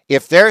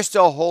 if they're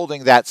still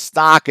holding that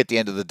stock at the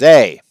end of the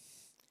day,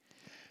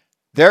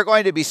 they're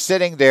going to be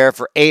sitting there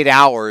for 8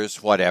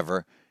 hours,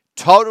 whatever,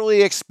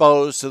 totally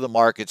exposed to the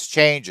market's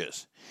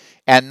changes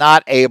and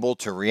not able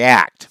to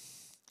react.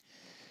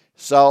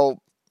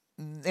 So,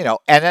 and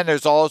then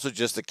there's also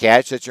just the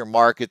catch that your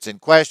markets in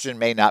question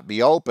may not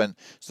be open,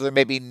 so there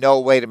may be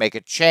no way to make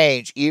a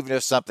change, even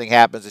if something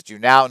happens that you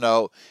now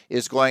know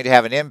is going to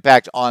have an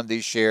impact on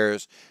these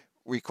shares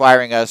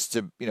requiring us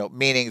to,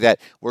 meaning that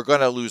we're going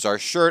to lose our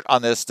shirt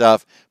on this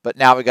stuff, but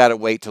now we got to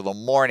wait till the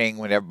morning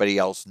when everybody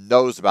else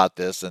knows about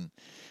this. And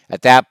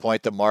at that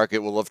point, the market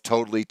will have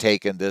totally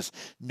taken this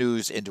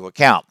news into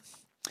account.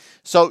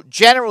 So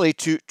generally,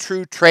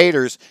 true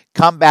traders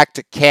come back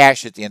to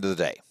cash at the end of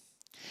the day,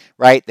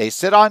 right? They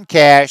sit on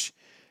cash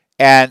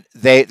and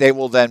they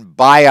will then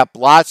buy up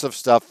lots of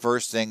stuff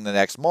first thing the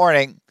next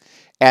morning,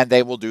 and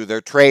they will do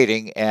their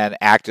trading and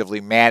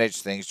actively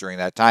manage things during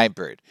that time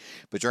period.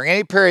 But during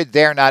any period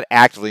they're not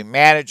actively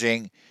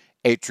managing,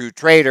 a true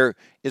trader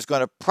is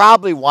going to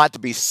probably want to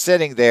be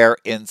sitting there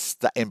in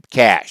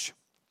cash,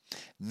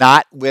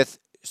 not with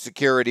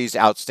securities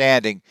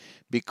outstanding,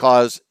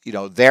 because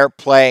they're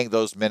playing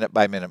those minute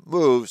by minute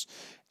moves,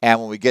 and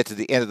when we get to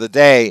the end of the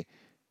day,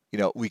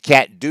 we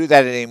can't do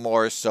that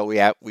anymore, so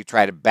we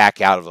try to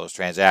back out of those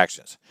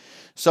transactions.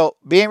 So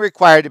being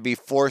required to be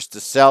forced to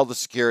sell the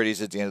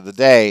securities at the end of the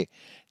day,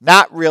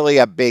 not really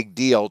a big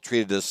deal,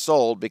 treated as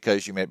sold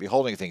because you may be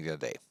holding things at the end of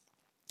the day.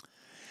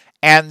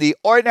 And the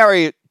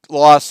ordinary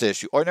loss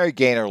issue, ordinary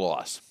gain or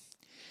loss.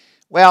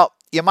 Well,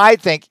 you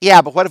might think,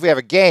 yeah, but what if we have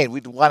a gain?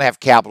 We'd want to have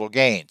capital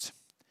gains.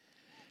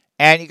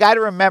 And you got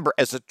to remember,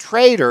 as a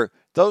trader,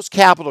 those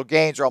capital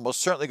gains are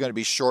almost certainly going to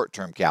be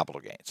short-term capital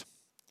gains,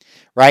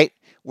 right?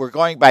 We're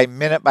going by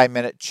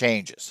minute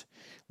changes.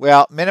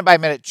 Well, minute by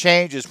minute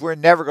changes, we're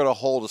never going to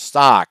hold a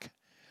stock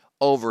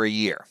over a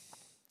year.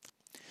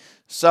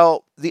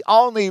 So the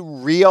only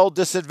real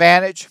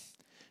disadvantage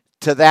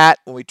to that,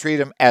 when we treat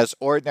them as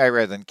ordinary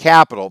rather than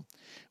capital,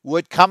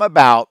 would come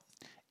about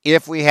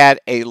if we had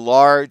a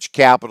large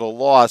capital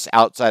loss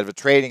outside of a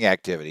trading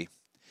activity.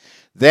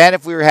 Then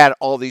if we had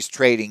all these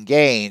trading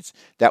gains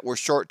that were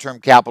short-term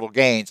capital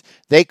gains,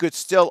 they could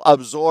still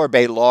absorb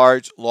a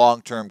large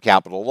long-term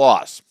capital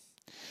loss.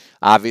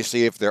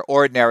 Obviously, if they're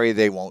ordinary,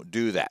 they won't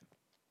do that.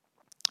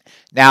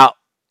 Now,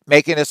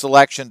 making a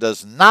selection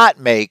does not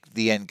make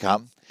the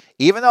income,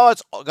 even though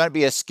it's going to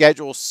be a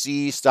Schedule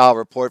C style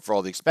report for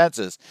all the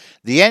expenses,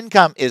 the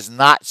income is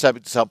not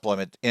subject to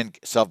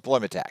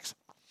self-employment tax.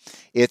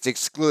 It's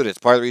excluded. It's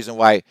part of the reason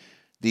why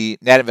the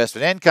net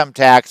investment income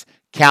tax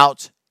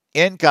counts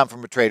income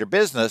from a trader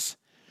business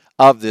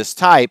of this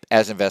type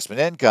as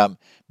investment income,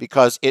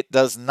 because it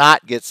does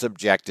not get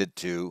subjected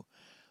to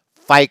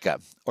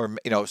FICA or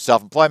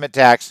self-employment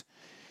tax,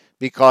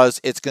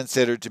 because it's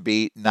considered to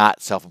be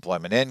not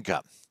self-employment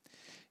income.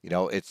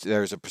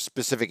 There's a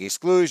specific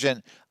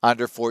exclusion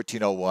under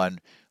 1401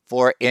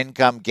 for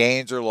income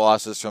gains or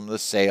losses from the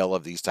sale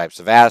of these types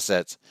of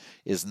assets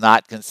is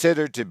not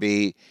considered to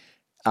be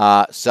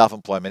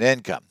self-employment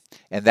income,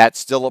 and that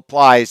still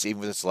applies even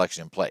with the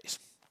selection in place.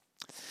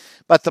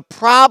 But the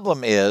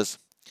problem is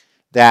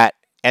that,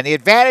 and the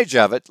advantage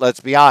of it, let's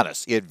be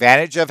honest, the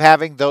advantage of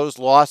having those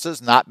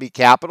losses not be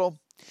capital,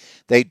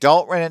 they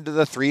don't run into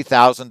the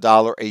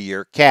 $3,000 a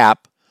year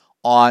cap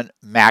on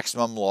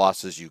maximum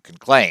losses you can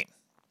claim.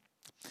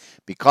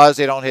 Because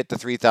they don't hit the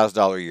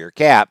 $3,000 a year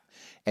cap,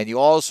 and you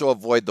also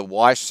avoid the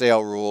wash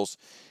sale rules,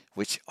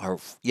 which are,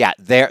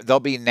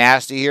 they'll be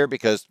nasty here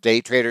because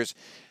day traders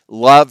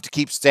love to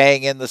keep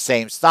staying in the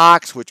same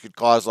stocks, which could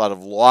cause a lot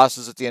of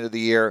losses at the end of the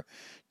year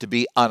to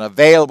be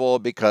unavailable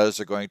because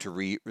they're going to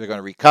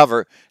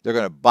recover. They're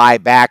going to buy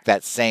back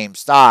that same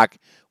stock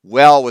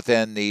well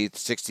within the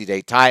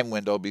 60-day time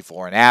window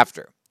before and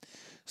after.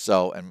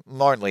 So, and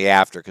normally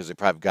after, because they've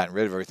probably gotten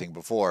rid of everything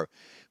before.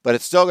 But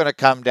it's still going to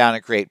come down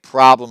and create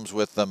problems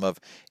with them of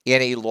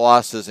any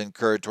losses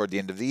incurred toward the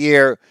end of the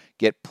year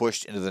get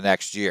pushed into the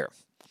next year.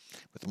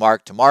 With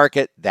mark to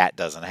market, that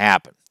doesn't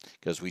happen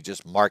because we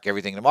just mark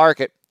everything to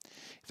market.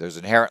 If there's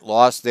inherent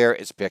loss there,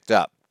 it's picked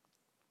up.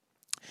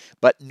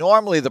 But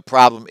normally the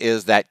problem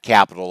is that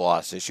capital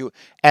loss issue,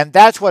 and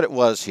that's what it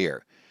was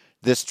here.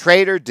 This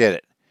trader did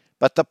it.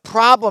 But the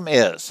problem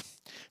is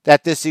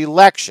that this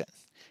election,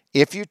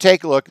 if you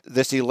take a look,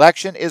 this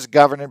election is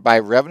governed by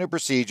Revenue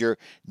Procedure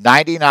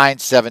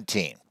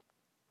 9917.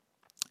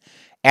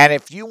 And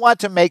if you want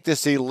to make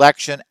this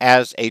election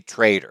as a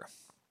trader,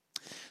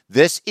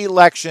 this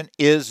election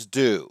is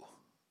due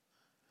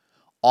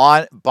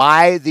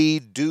by the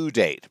due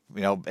date,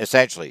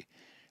 essentially,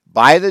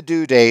 by the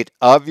due date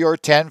of your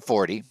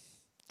 1040,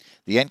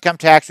 the income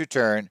tax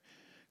return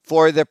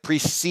for the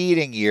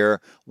preceding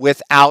year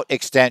without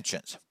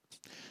extensions.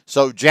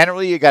 So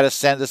generally, you got to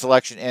send this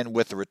election in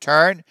with the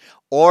return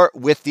or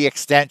with the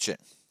extension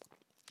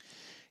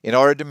in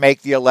order to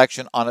make the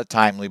election on a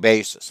timely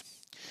basis.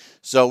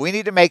 So we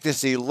need to make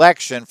this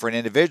election for an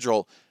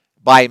individual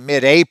by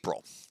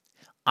mid-April.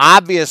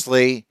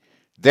 Obviously,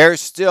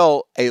 there's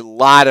still a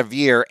lot of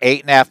year,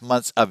 8.5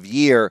 months of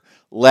year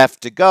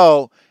left to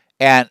go,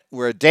 and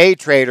we're a day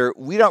trader.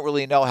 We don't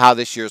really know how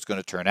this year is going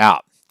to turn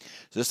out.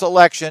 So this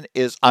election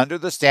is under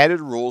the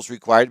standard rules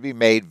required to be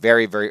made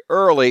very, very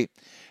early,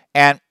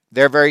 and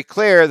they're very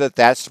clear that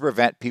that's to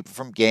prevent people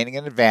from gaining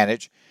an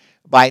advantage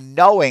by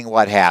knowing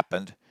what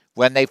happened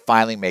when they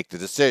finally make the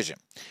decision.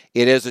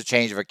 It is a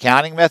change of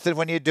accounting method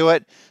when you do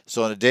it.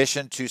 So in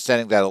addition to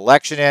sending that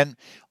election in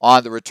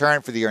on the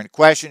return for the year in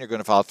question, you're going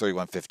to file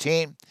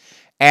 3115.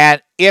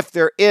 And if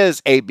there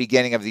is a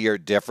beginning of the year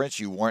difference,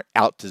 you weren't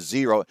out to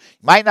zero. It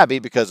might not be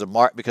because of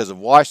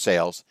wash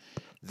sales.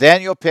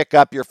 Then you'll pick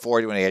up your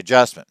 41A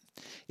adjustment.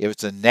 If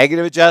it's a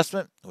negative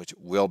adjustment, which it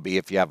will be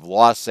if you have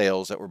lost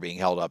sales that were being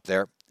held up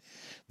there,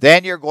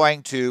 then you're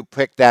going to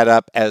pick that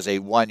up as a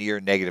 1-year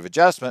negative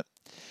adjustment.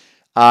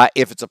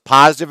 If it's a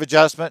positive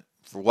adjustment,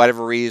 for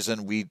whatever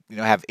reason, we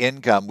have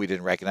income we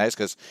didn't recognize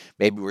because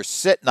maybe we're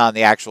sitting on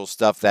the actual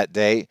stuff that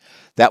day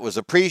that was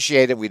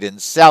appreciated. We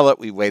didn't sell it.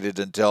 We waited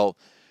until,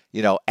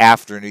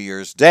 after New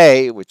Year's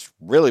Day, which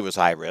really was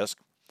high risk,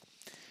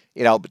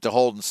 but to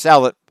hold and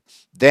sell it.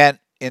 Then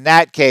in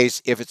that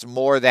case, if it's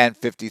more than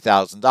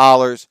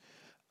 $50,000,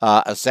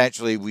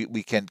 essentially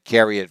we can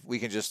carry it. We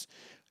can just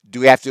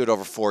we have to do it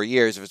over 4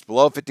 years. If it's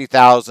below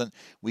 $50,000,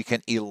 we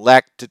can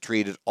elect to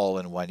treat it all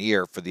in 1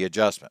 year for the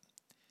adjustment.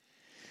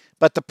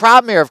 But the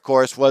problem here, of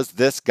course, was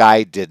this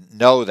guy didn't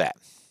know that.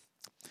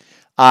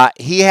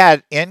 He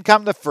had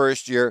income the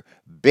first year,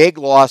 big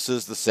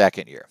losses the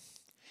second year.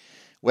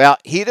 Well,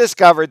 he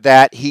discovered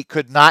that he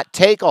could not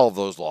take all of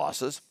those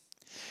losses,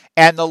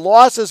 and the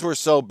losses were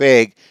so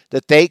big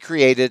that they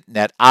created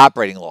net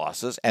operating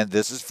losses, and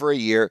this is for a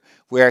year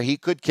where he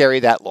could carry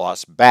that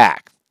loss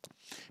back.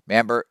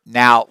 Remember,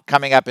 now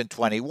coming up in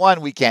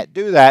 21, we can't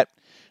do that,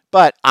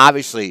 but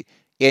obviously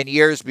in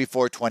years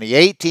before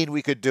 2018,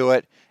 we could do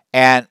it,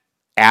 and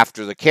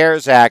after the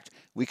CARES Act,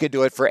 we could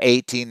do it for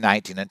 18,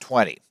 19, and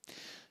 20.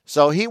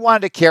 So he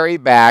wanted to carry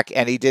back,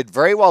 and he did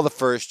very well the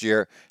first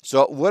year,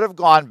 so it would have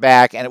gone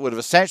back, and it would have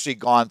essentially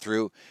gone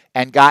through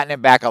and gotten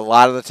him back a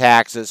lot of the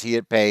taxes he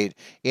had paid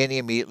in the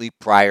immediately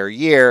prior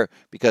year,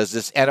 because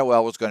this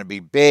NOL was going to be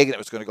big, and it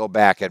was going to go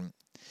back and,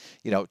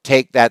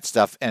 take that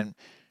stuff and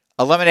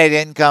eliminate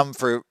income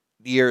for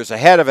years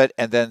ahead of it,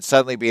 and then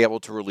suddenly be able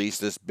to release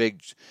this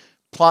big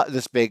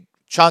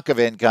chunk of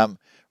income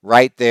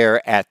right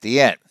there at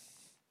the end.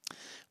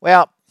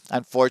 Well,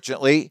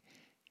 unfortunately,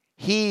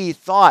 he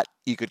thought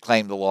he could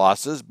claim the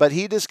losses, but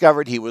he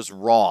discovered he was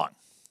wrong.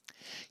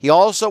 He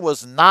also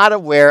was not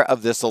aware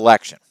of this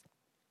election.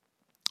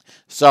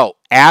 So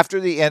after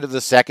the end of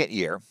the second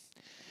year,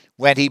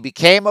 when he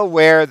became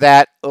aware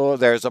that,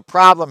 there's a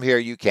problem here,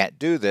 you can't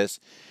do this,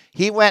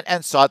 he went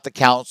and sought the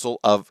counsel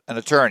of an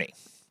attorney.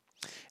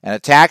 And a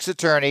tax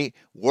attorney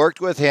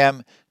worked with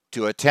him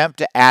to attempt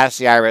to ask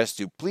the IRS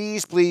to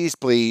please, please,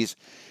 please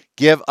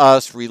give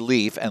us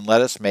relief and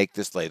let us make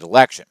this late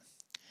election.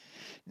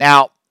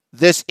 Now,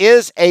 this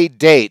is a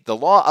date. The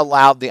law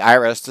allowed the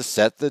IRS to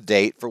set the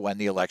date for when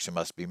the election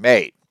must be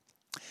made.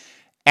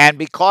 And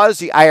because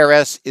the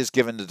IRS is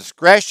given the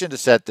discretion to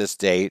set this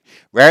date,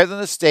 rather than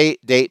the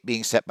state date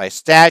being set by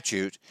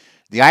statute,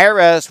 the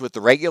IRS, with the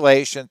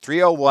regulation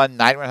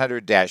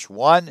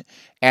 301-9100-1,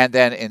 and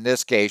then in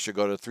this case, you'll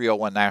go to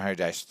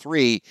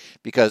 301-900-3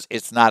 because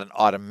it's not an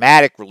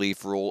automatic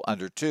relief rule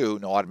under 2.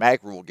 No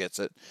automatic rule gets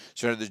it.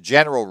 So under the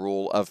general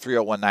rule of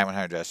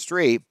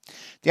 301-9100-3,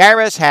 the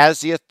IRS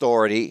has the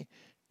authority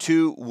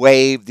to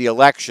waive the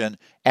election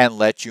and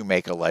let you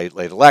make a late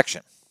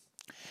election.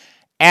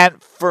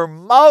 And for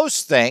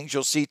most things,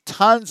 you'll see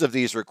tons of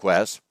these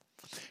requests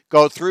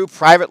go through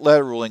private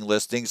letter ruling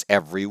listings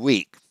every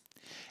week.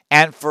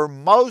 And for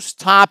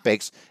most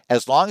topics,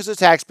 as long as the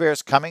taxpayer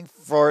is coming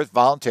forth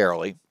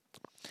voluntarily,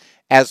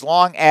 as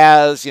long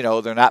as,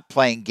 they're not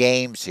playing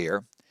games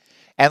here,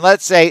 and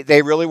let's say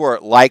they really were,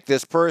 like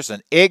this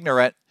person,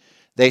 ignorant,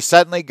 they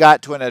suddenly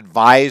got to an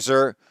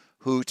advisor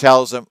who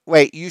tells them,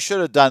 wait, you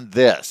should have done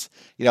this.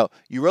 You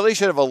really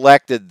should have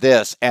elected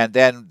this, and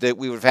then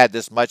we would have had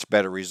this much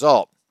better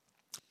result.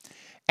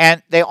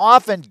 And they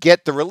often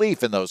get the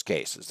relief in those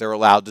cases. They're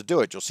allowed to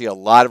do it. You'll see a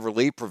lot of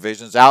relief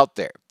provisions out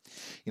there.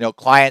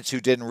 Clients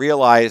who didn't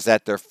realize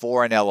that their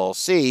foreign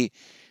LLC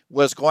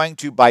was going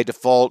to, by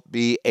default,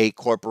 be a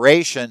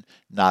corporation,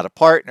 not a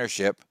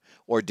partnership,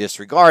 or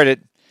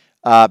disregarded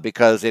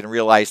because they didn't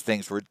realize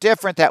things were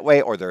different that way,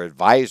 or their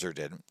advisor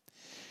didn't.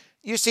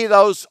 You see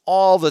those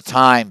all the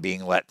time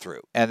being let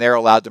through, and they're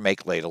allowed to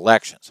make late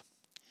elections.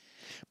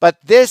 But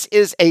this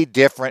is a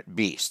different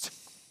beast.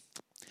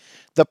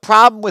 The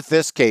problem with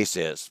this case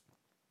is,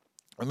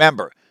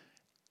 remember,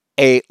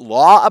 a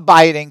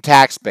law-abiding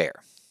taxpayer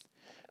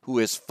who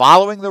is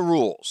following the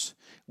rules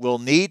will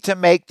need to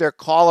make their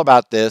call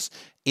about this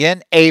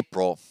in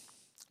April,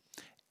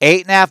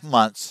 8.5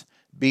 months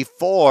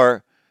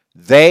before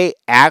they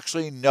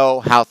actually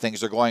know how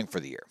things are going for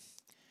the year.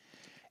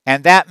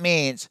 And that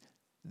means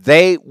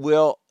they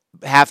will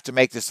have to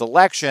make this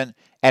election,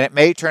 and it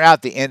may turn out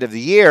at the end of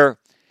the year,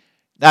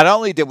 not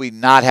only did we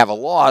not have a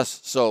loss,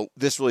 so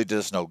this really did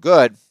us no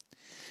good,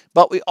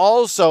 but we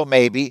also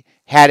maybe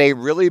had a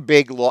really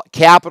big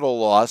capital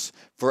loss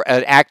for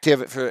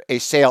for a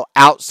sale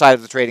outside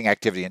of the trading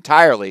activity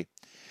entirely.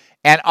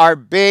 And our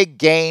big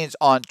gains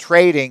on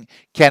trading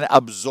can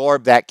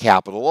absorb that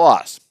capital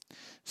loss.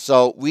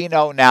 So we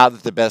know now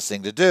that the best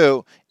thing to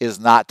do is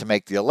not to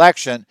make the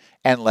election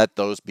and let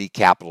those be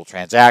capital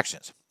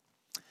transactions.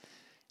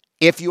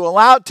 If you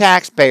allow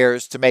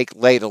taxpayers to make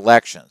late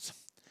elections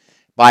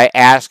by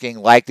asking,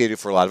 like they do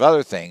for a lot of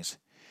other things,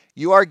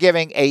 you are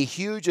giving a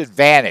huge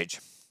advantage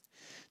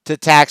to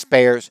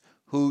taxpayers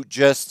who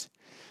just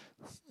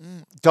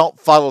don't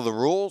follow the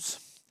rules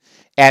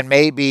and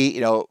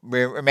maybe,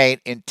 remain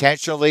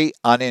intentionally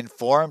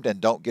uninformed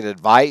and don't get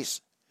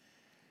advice.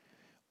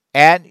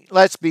 And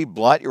let's be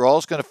blunt, you're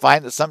also going to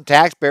find that some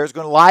taxpayers are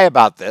going to lie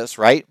about this,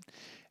 right?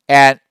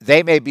 And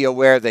they may be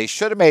aware they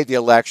should have made the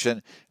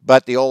election,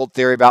 but the old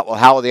theory about, well,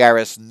 how will the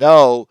IRS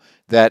know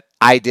that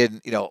I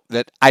didn't,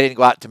 that I didn't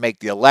go out to make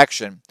the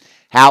election?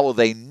 How will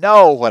they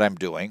know what I'm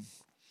doing?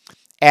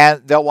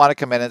 And they'll want to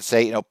come in and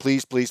say,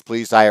 please, please,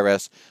 please,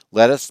 IRS,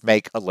 let us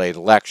make a late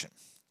election.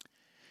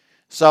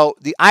 So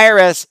the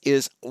IRS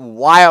is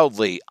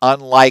wildly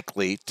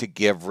unlikely to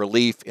give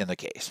relief in the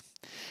case.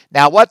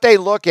 Now, what they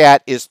look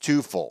at is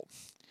twofold.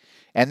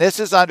 And this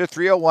is under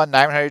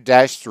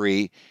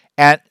 301-900-3,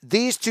 and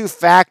these two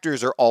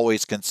factors are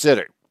always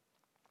considered.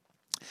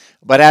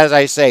 But as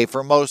I say,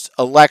 for most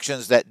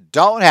elections that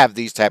don't have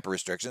these type of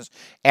restrictions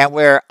and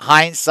where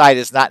hindsight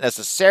is not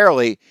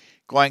necessarily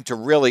going to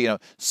really,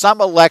 some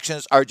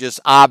elections are just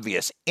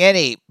obvious.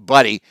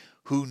 Anybody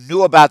who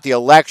knew about the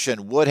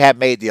election would have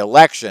made the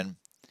election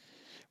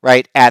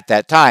right at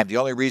that time. The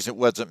only reason it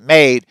wasn't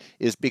made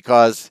is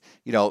because,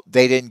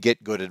 they didn't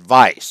get good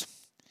advice.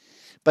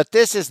 But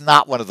this is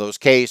not one of those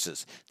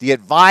cases. The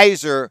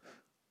advisor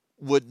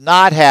would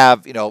not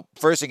have,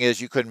 first thing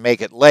is you couldn't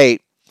make it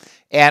late.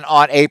 And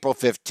on April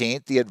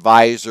 15th, the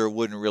advisor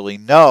wouldn't really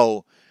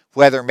know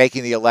whether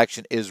making the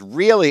election is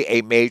really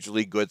a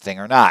majorly good thing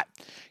or not.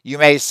 You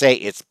may say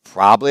it's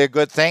probably a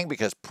good thing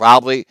because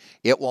probably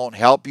it won't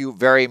help you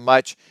very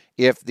much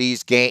if you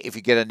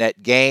get a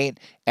net gain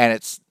and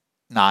it's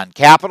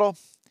non-capital,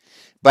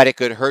 but it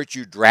could hurt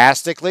you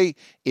drastically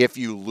if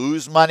you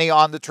lose money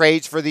on the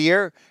trades for the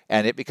year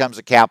and it becomes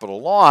a capital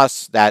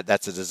loss.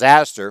 That's a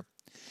disaster.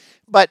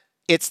 But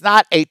it's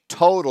not a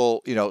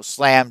total,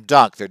 slam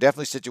dunk. There are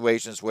definitely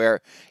situations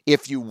where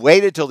if you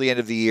waited till the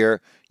end of the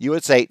year, you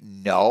would say,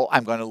 no,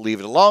 I'm going to leave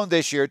it alone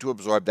this year to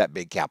absorb that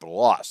big capital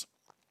loss.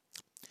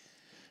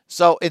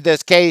 So in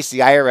this case, the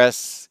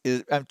IRS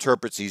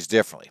interprets these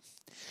differently.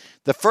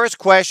 The first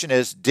question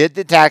is, did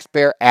the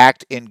taxpayer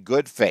act in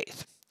good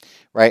faith,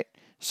 right?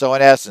 So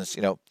in essence,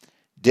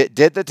 did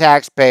the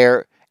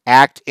taxpayer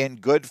act in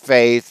good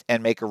faith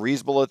and make a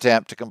reasonable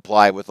attempt to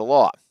comply with the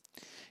law?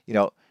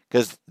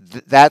 Because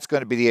that's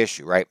going to be the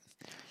issue, right?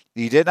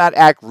 You did not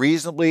act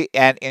reasonably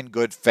and in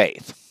good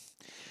faith.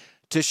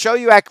 To show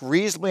you act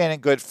reasonably and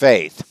in good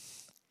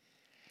faith,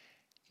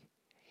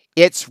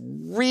 it's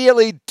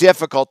really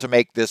difficult to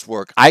make this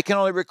work. I can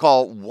only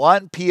recall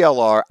one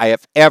PLR I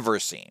have ever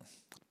seen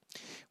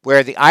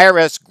where the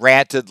IRS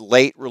granted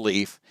late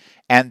relief,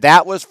 and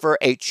that was for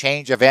a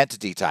change of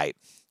entity type,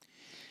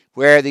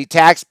 where the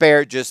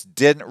taxpayer just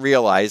didn't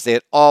realize they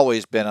had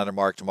always been under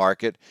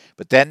mark-to-market,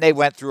 but then they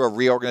went through a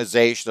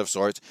reorganization of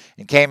sorts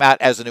and came out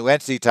as a new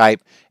entity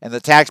type, and the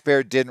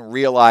taxpayer didn't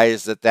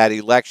realize that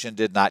election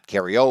did not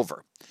carry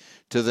over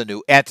to the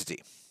new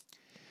entity.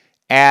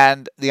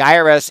 And the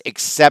IRS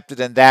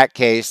accepted in that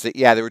case that,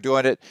 yeah, they were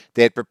doing it.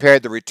 They had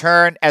prepared the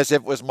return as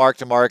if it was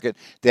mark-to-market.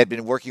 They had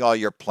been working all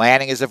year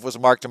planning as if it was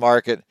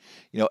mark-to-market.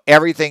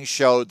 Everything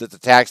showed that the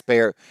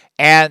taxpayer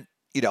and,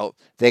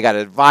 they got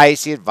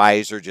advice. The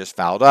advisor just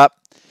fouled up.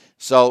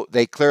 So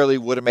they clearly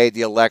would have made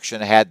the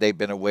election had they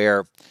been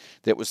aware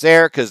that it was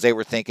there because they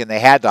were thinking they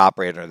had to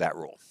operate under that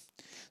rule.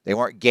 They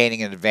weren't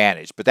gaining an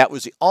advantage. But that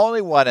was the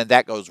only one, and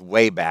that goes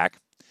way back,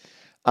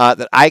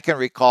 that I can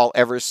recall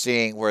ever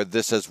seeing where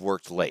this has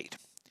worked late.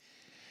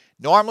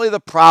 Normally the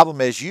problem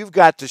is you've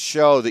got to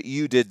show that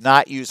you did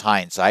not use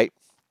hindsight,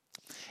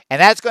 and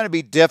that's going to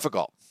be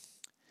difficult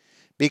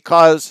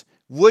because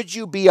would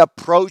you be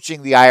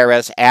approaching the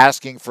IRS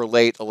asking for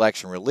late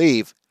election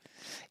relief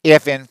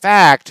if in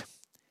fact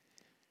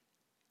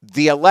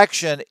the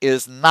election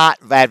is not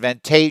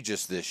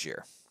advantageous this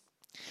year?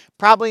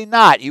 Probably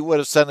not. You would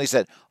have suddenly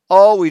said,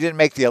 oh, we didn't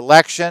make the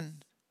election.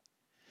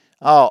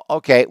 Oh,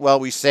 okay, well,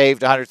 we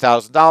saved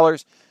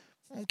 $100,000.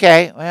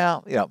 Okay,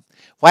 well,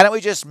 why don't we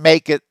just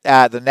make it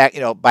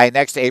by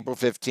next April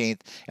 15th,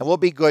 and we'll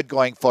be good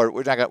going forward.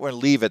 We're going to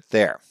leave it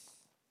there.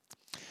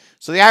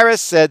 So the IRS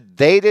said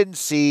they didn't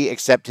see,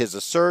 except his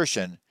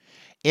assertion,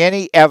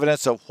 any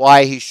evidence of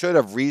why he should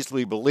have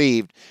reasonably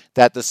believed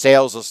that the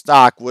sales of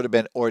stock would have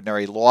been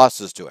ordinary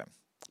losses to him.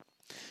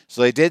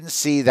 So they didn't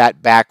see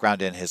that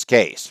background in his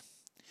case.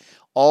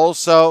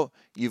 Also,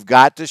 you've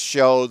got to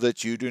show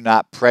that you do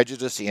not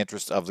prejudice the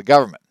interests of the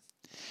government.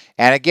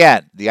 And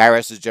again, the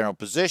IRS's general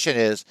position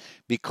is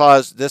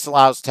because this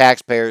allows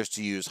taxpayers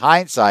to use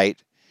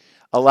hindsight,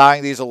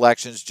 allowing these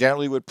elections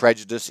generally would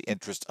prejudice the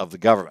interests of the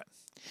government.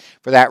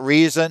 For that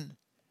reason,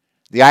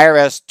 the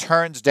IRS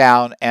turns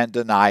down and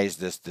denies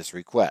this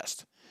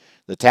request.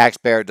 The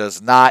taxpayer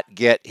does not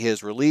get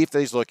his relief that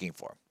he's looking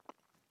for.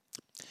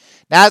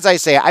 Now, as I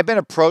say, I've been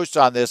approached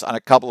on this on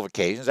a couple of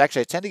occasions.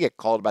 Actually, I tend to get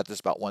called about this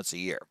about once a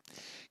year.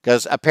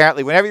 Because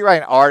apparently, whenever you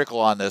write an article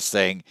on this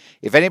thing,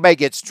 if anybody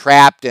gets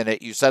trapped in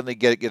it, you suddenly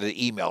get an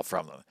email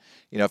from them.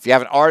 If you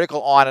have an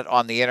article on it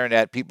on the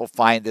internet, people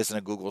find this in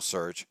a Google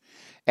search.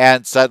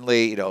 and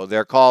suddenly,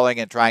 they're calling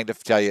and trying to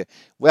tell you,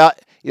 well,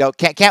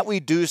 can't we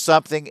do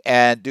something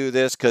and do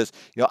this? Because,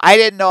 I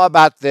didn't know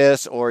about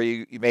this, or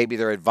maybe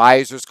their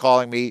advisors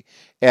calling me,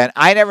 and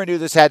I never knew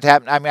this had to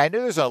happen. I mean, I knew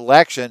there's an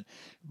election,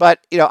 but,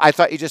 I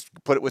thought you just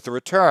put it with the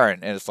return.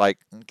 And it's like,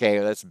 okay,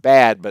 that's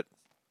bad, but,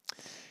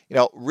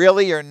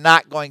 really you're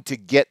not going to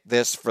get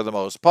this for the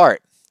most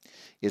part.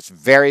 It's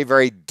very,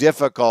 very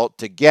difficult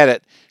to get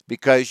it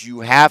because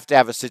you have to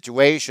have a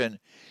situation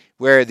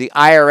where the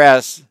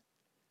IRS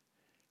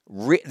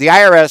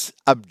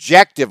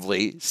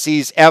objectively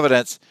sees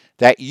evidence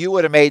that you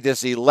would have made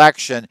this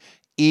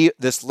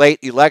this late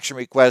election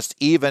request,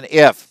 even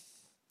if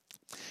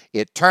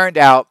it turned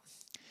out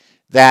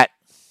that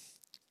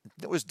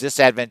it was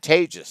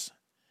disadvantageous.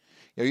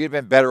 You'd have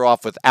been better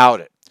off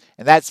without it.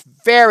 And that's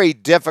very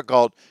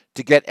difficult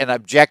to get an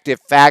objective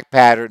fact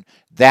pattern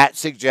that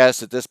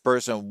suggests that this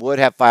person would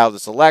have filed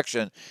this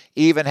election,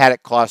 even had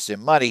it cost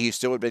him money. He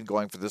still would have been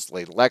going for this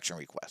late election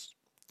request.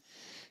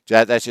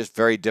 That's just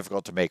very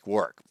difficult to make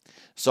work.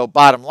 So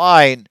bottom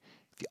line,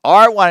 if you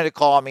are wanting to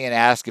call me and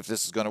ask if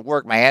this is going to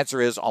work, my answer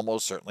is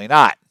almost certainly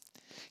not.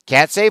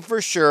 Can't say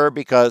for sure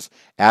because,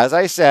 as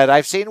I said,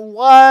 I've seen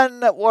one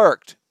that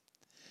worked.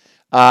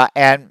 But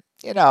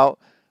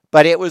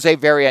it was a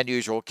very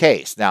unusual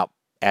case. Now,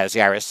 as the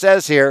IRS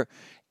says here,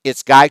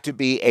 it's got to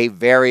be a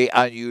very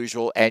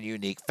unusual and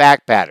unique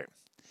fact pattern.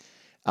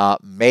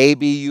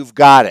 Maybe you've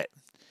got it.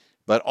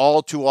 But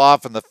all too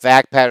often, the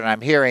fact pattern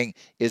I'm hearing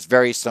is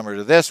very similar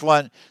to this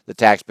one. The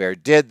taxpayer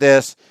did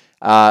this.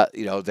 They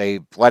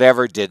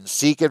didn't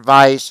seek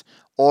advice,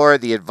 or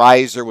the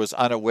advisor was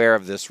unaware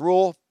of this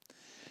rule.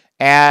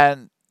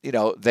 And,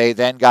 they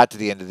then got to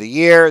the end of the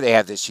year. They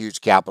have this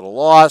huge capital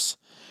loss.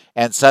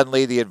 And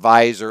suddenly the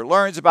advisor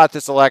learns about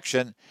this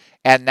election.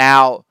 And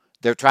now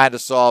they're trying to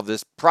solve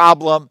this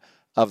problem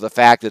of the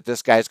fact that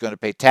this guy's going to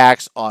pay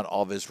tax on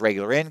all of his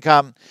regular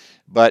income,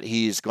 but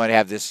he's going to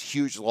have this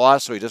huge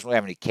loss, so he doesn't really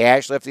have any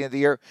cash left at the end of the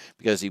year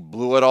because he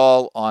blew it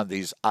all on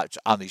these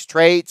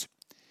trades.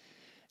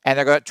 And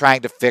they're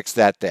trying to fix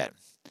that then.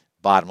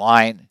 Bottom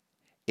line,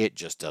 it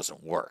just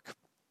doesn't work.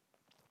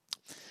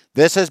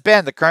 This has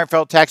been the current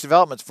federal tax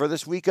developments for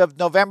this week of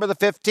November the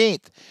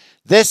 15th.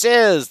 This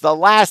is the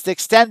last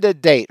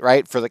extended date,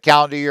 right, for the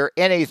calendar year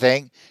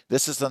anything.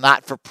 This is the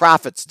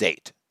not-for-profits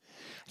date.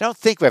 I don't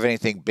think we have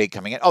anything big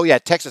coming in. Oh, yeah,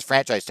 Texas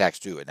franchise tax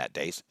due in that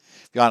days,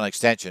 if you're on an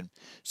extension.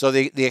 So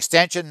the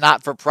extension,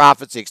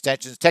 not-for-profits, the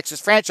extensions, Texas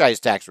franchise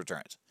tax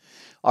returns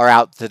are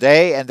out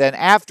today. And then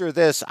after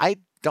this, I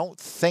don't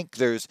think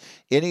there's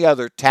any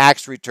other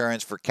tax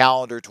returns for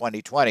calendar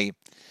 2020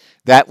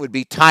 that would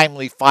be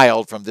timely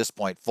filed from this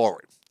point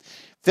forward.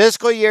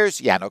 Fiscal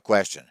years, yeah, no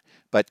question.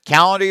 But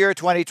calendar year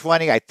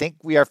 2020, I think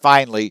we are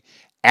finally,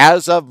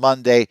 as of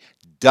Monday,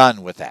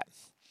 done with that.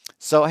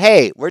 So,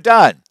 hey, we're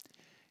done.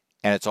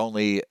 And it's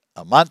only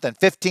a month and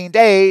 15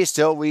 days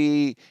till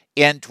we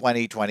end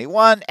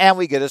 2021, and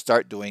we get to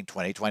start doing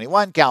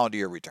 2021 calendar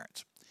year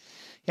returns.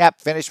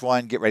 Yep, finish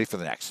one, get ready for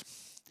the next.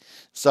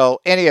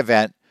 So, any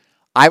event,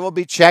 I will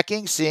be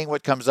checking, seeing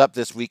what comes up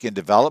this week in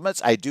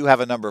developments. I do have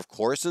a number of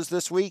courses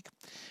this week.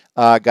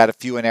 Got a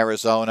few in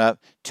Arizona,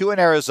 2 in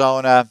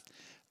Arizona,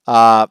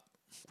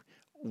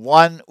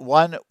 one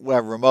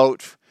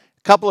remote,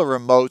 a couple of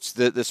remotes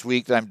this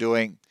week that I'm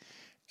doing,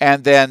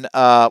 and then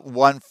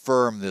one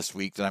firm this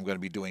week that I'm going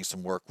to be doing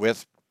some work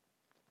with.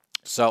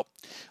 So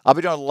I'll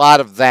be doing a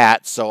lot of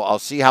that. So I'll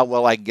see how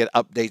well I can get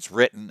updates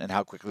written and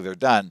how quickly they're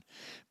done.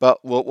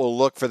 But we'll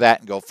look for that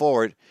and go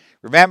forward.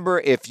 Remember,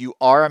 if you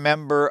are a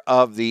member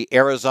of the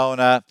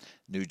Arizona,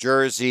 New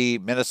Jersey,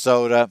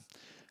 Minnesota,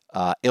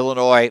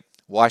 Illinois,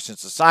 Washington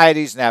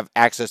societies and have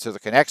access to the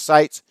Connect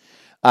sites,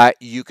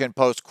 you can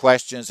post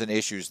questions and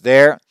issues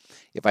there.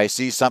 If I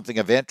see something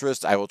of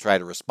interest, I will try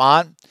to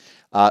respond.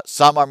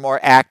 Some are more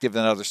active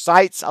than other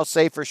sites, I'll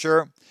say for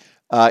sure.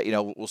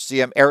 We'll see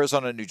them.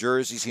 Arizona and New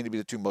Jersey seem to be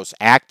the 2 most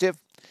active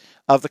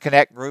of the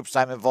Connect groups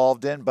I'm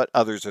involved in, but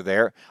others are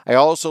there. I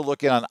also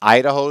look in on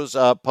Idaho's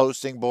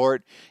posting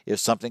board if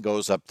something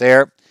goes up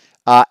there.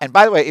 And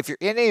by the way, if you're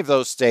in any of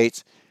those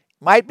states,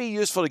 it might be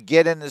useful to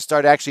get in and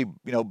start actually,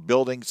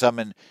 building some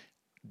and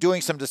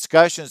doing some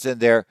discussions in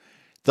there.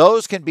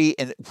 Those can be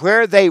in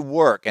where they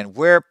work and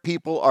where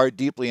people are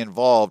deeply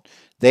involved.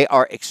 They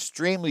are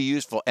extremely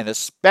useful, and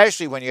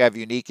especially when you have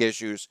unique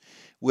issues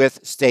with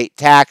state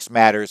tax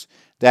matters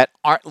that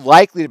aren't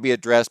likely to be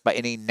addressed by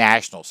any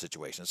national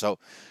situation. So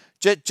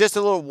just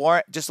a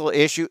little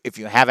issue. If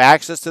you have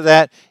access to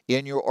that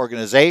in your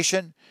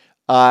organization,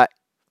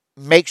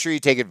 make sure you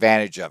take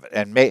advantage of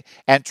it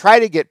and try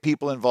to get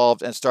people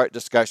involved and start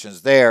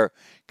discussions there,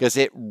 because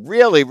it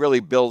really, really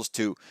builds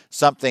to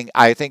something.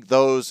 I think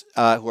those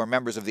who are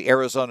members of the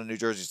Arizona, New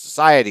Jersey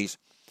societies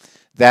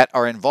that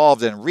are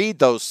involved and read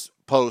those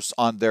posts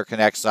on their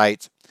Connect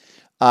sites,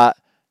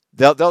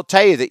 they'll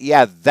tell you that,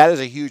 yeah, that is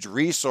a huge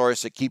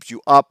resource that keeps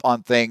you up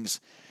on things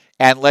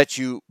and lets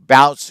you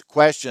bounce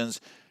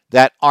questions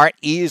that aren't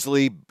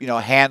easily,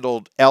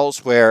 handled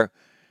elsewhere.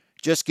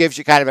 Just gives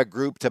you kind of a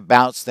group to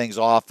bounce things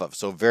off of.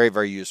 So very,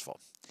 very useful.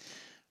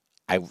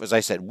 as I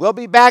said, we'll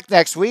be back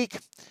next week.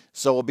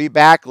 So we'll be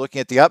back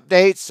looking at the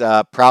updates.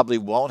 Probably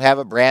won't have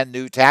a brand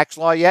new tax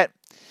law yet.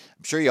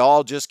 I'm sure you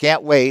all just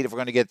can't wait if we're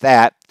going to get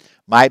that.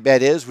 My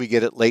bet is we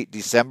get it late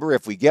December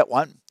if we get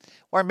one,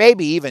 or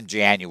maybe even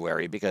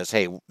January, because,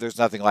 hey, there's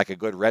nothing like a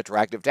good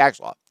retroactive tax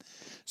law.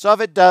 So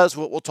if it does,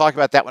 we'll talk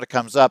about that when it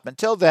comes up.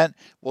 Until then,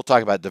 we'll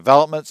talk about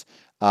developments.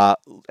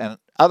 And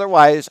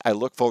otherwise, I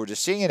look forward to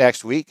seeing you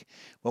next week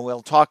when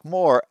we'll talk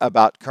more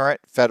about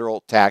current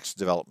federal tax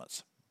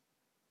developments.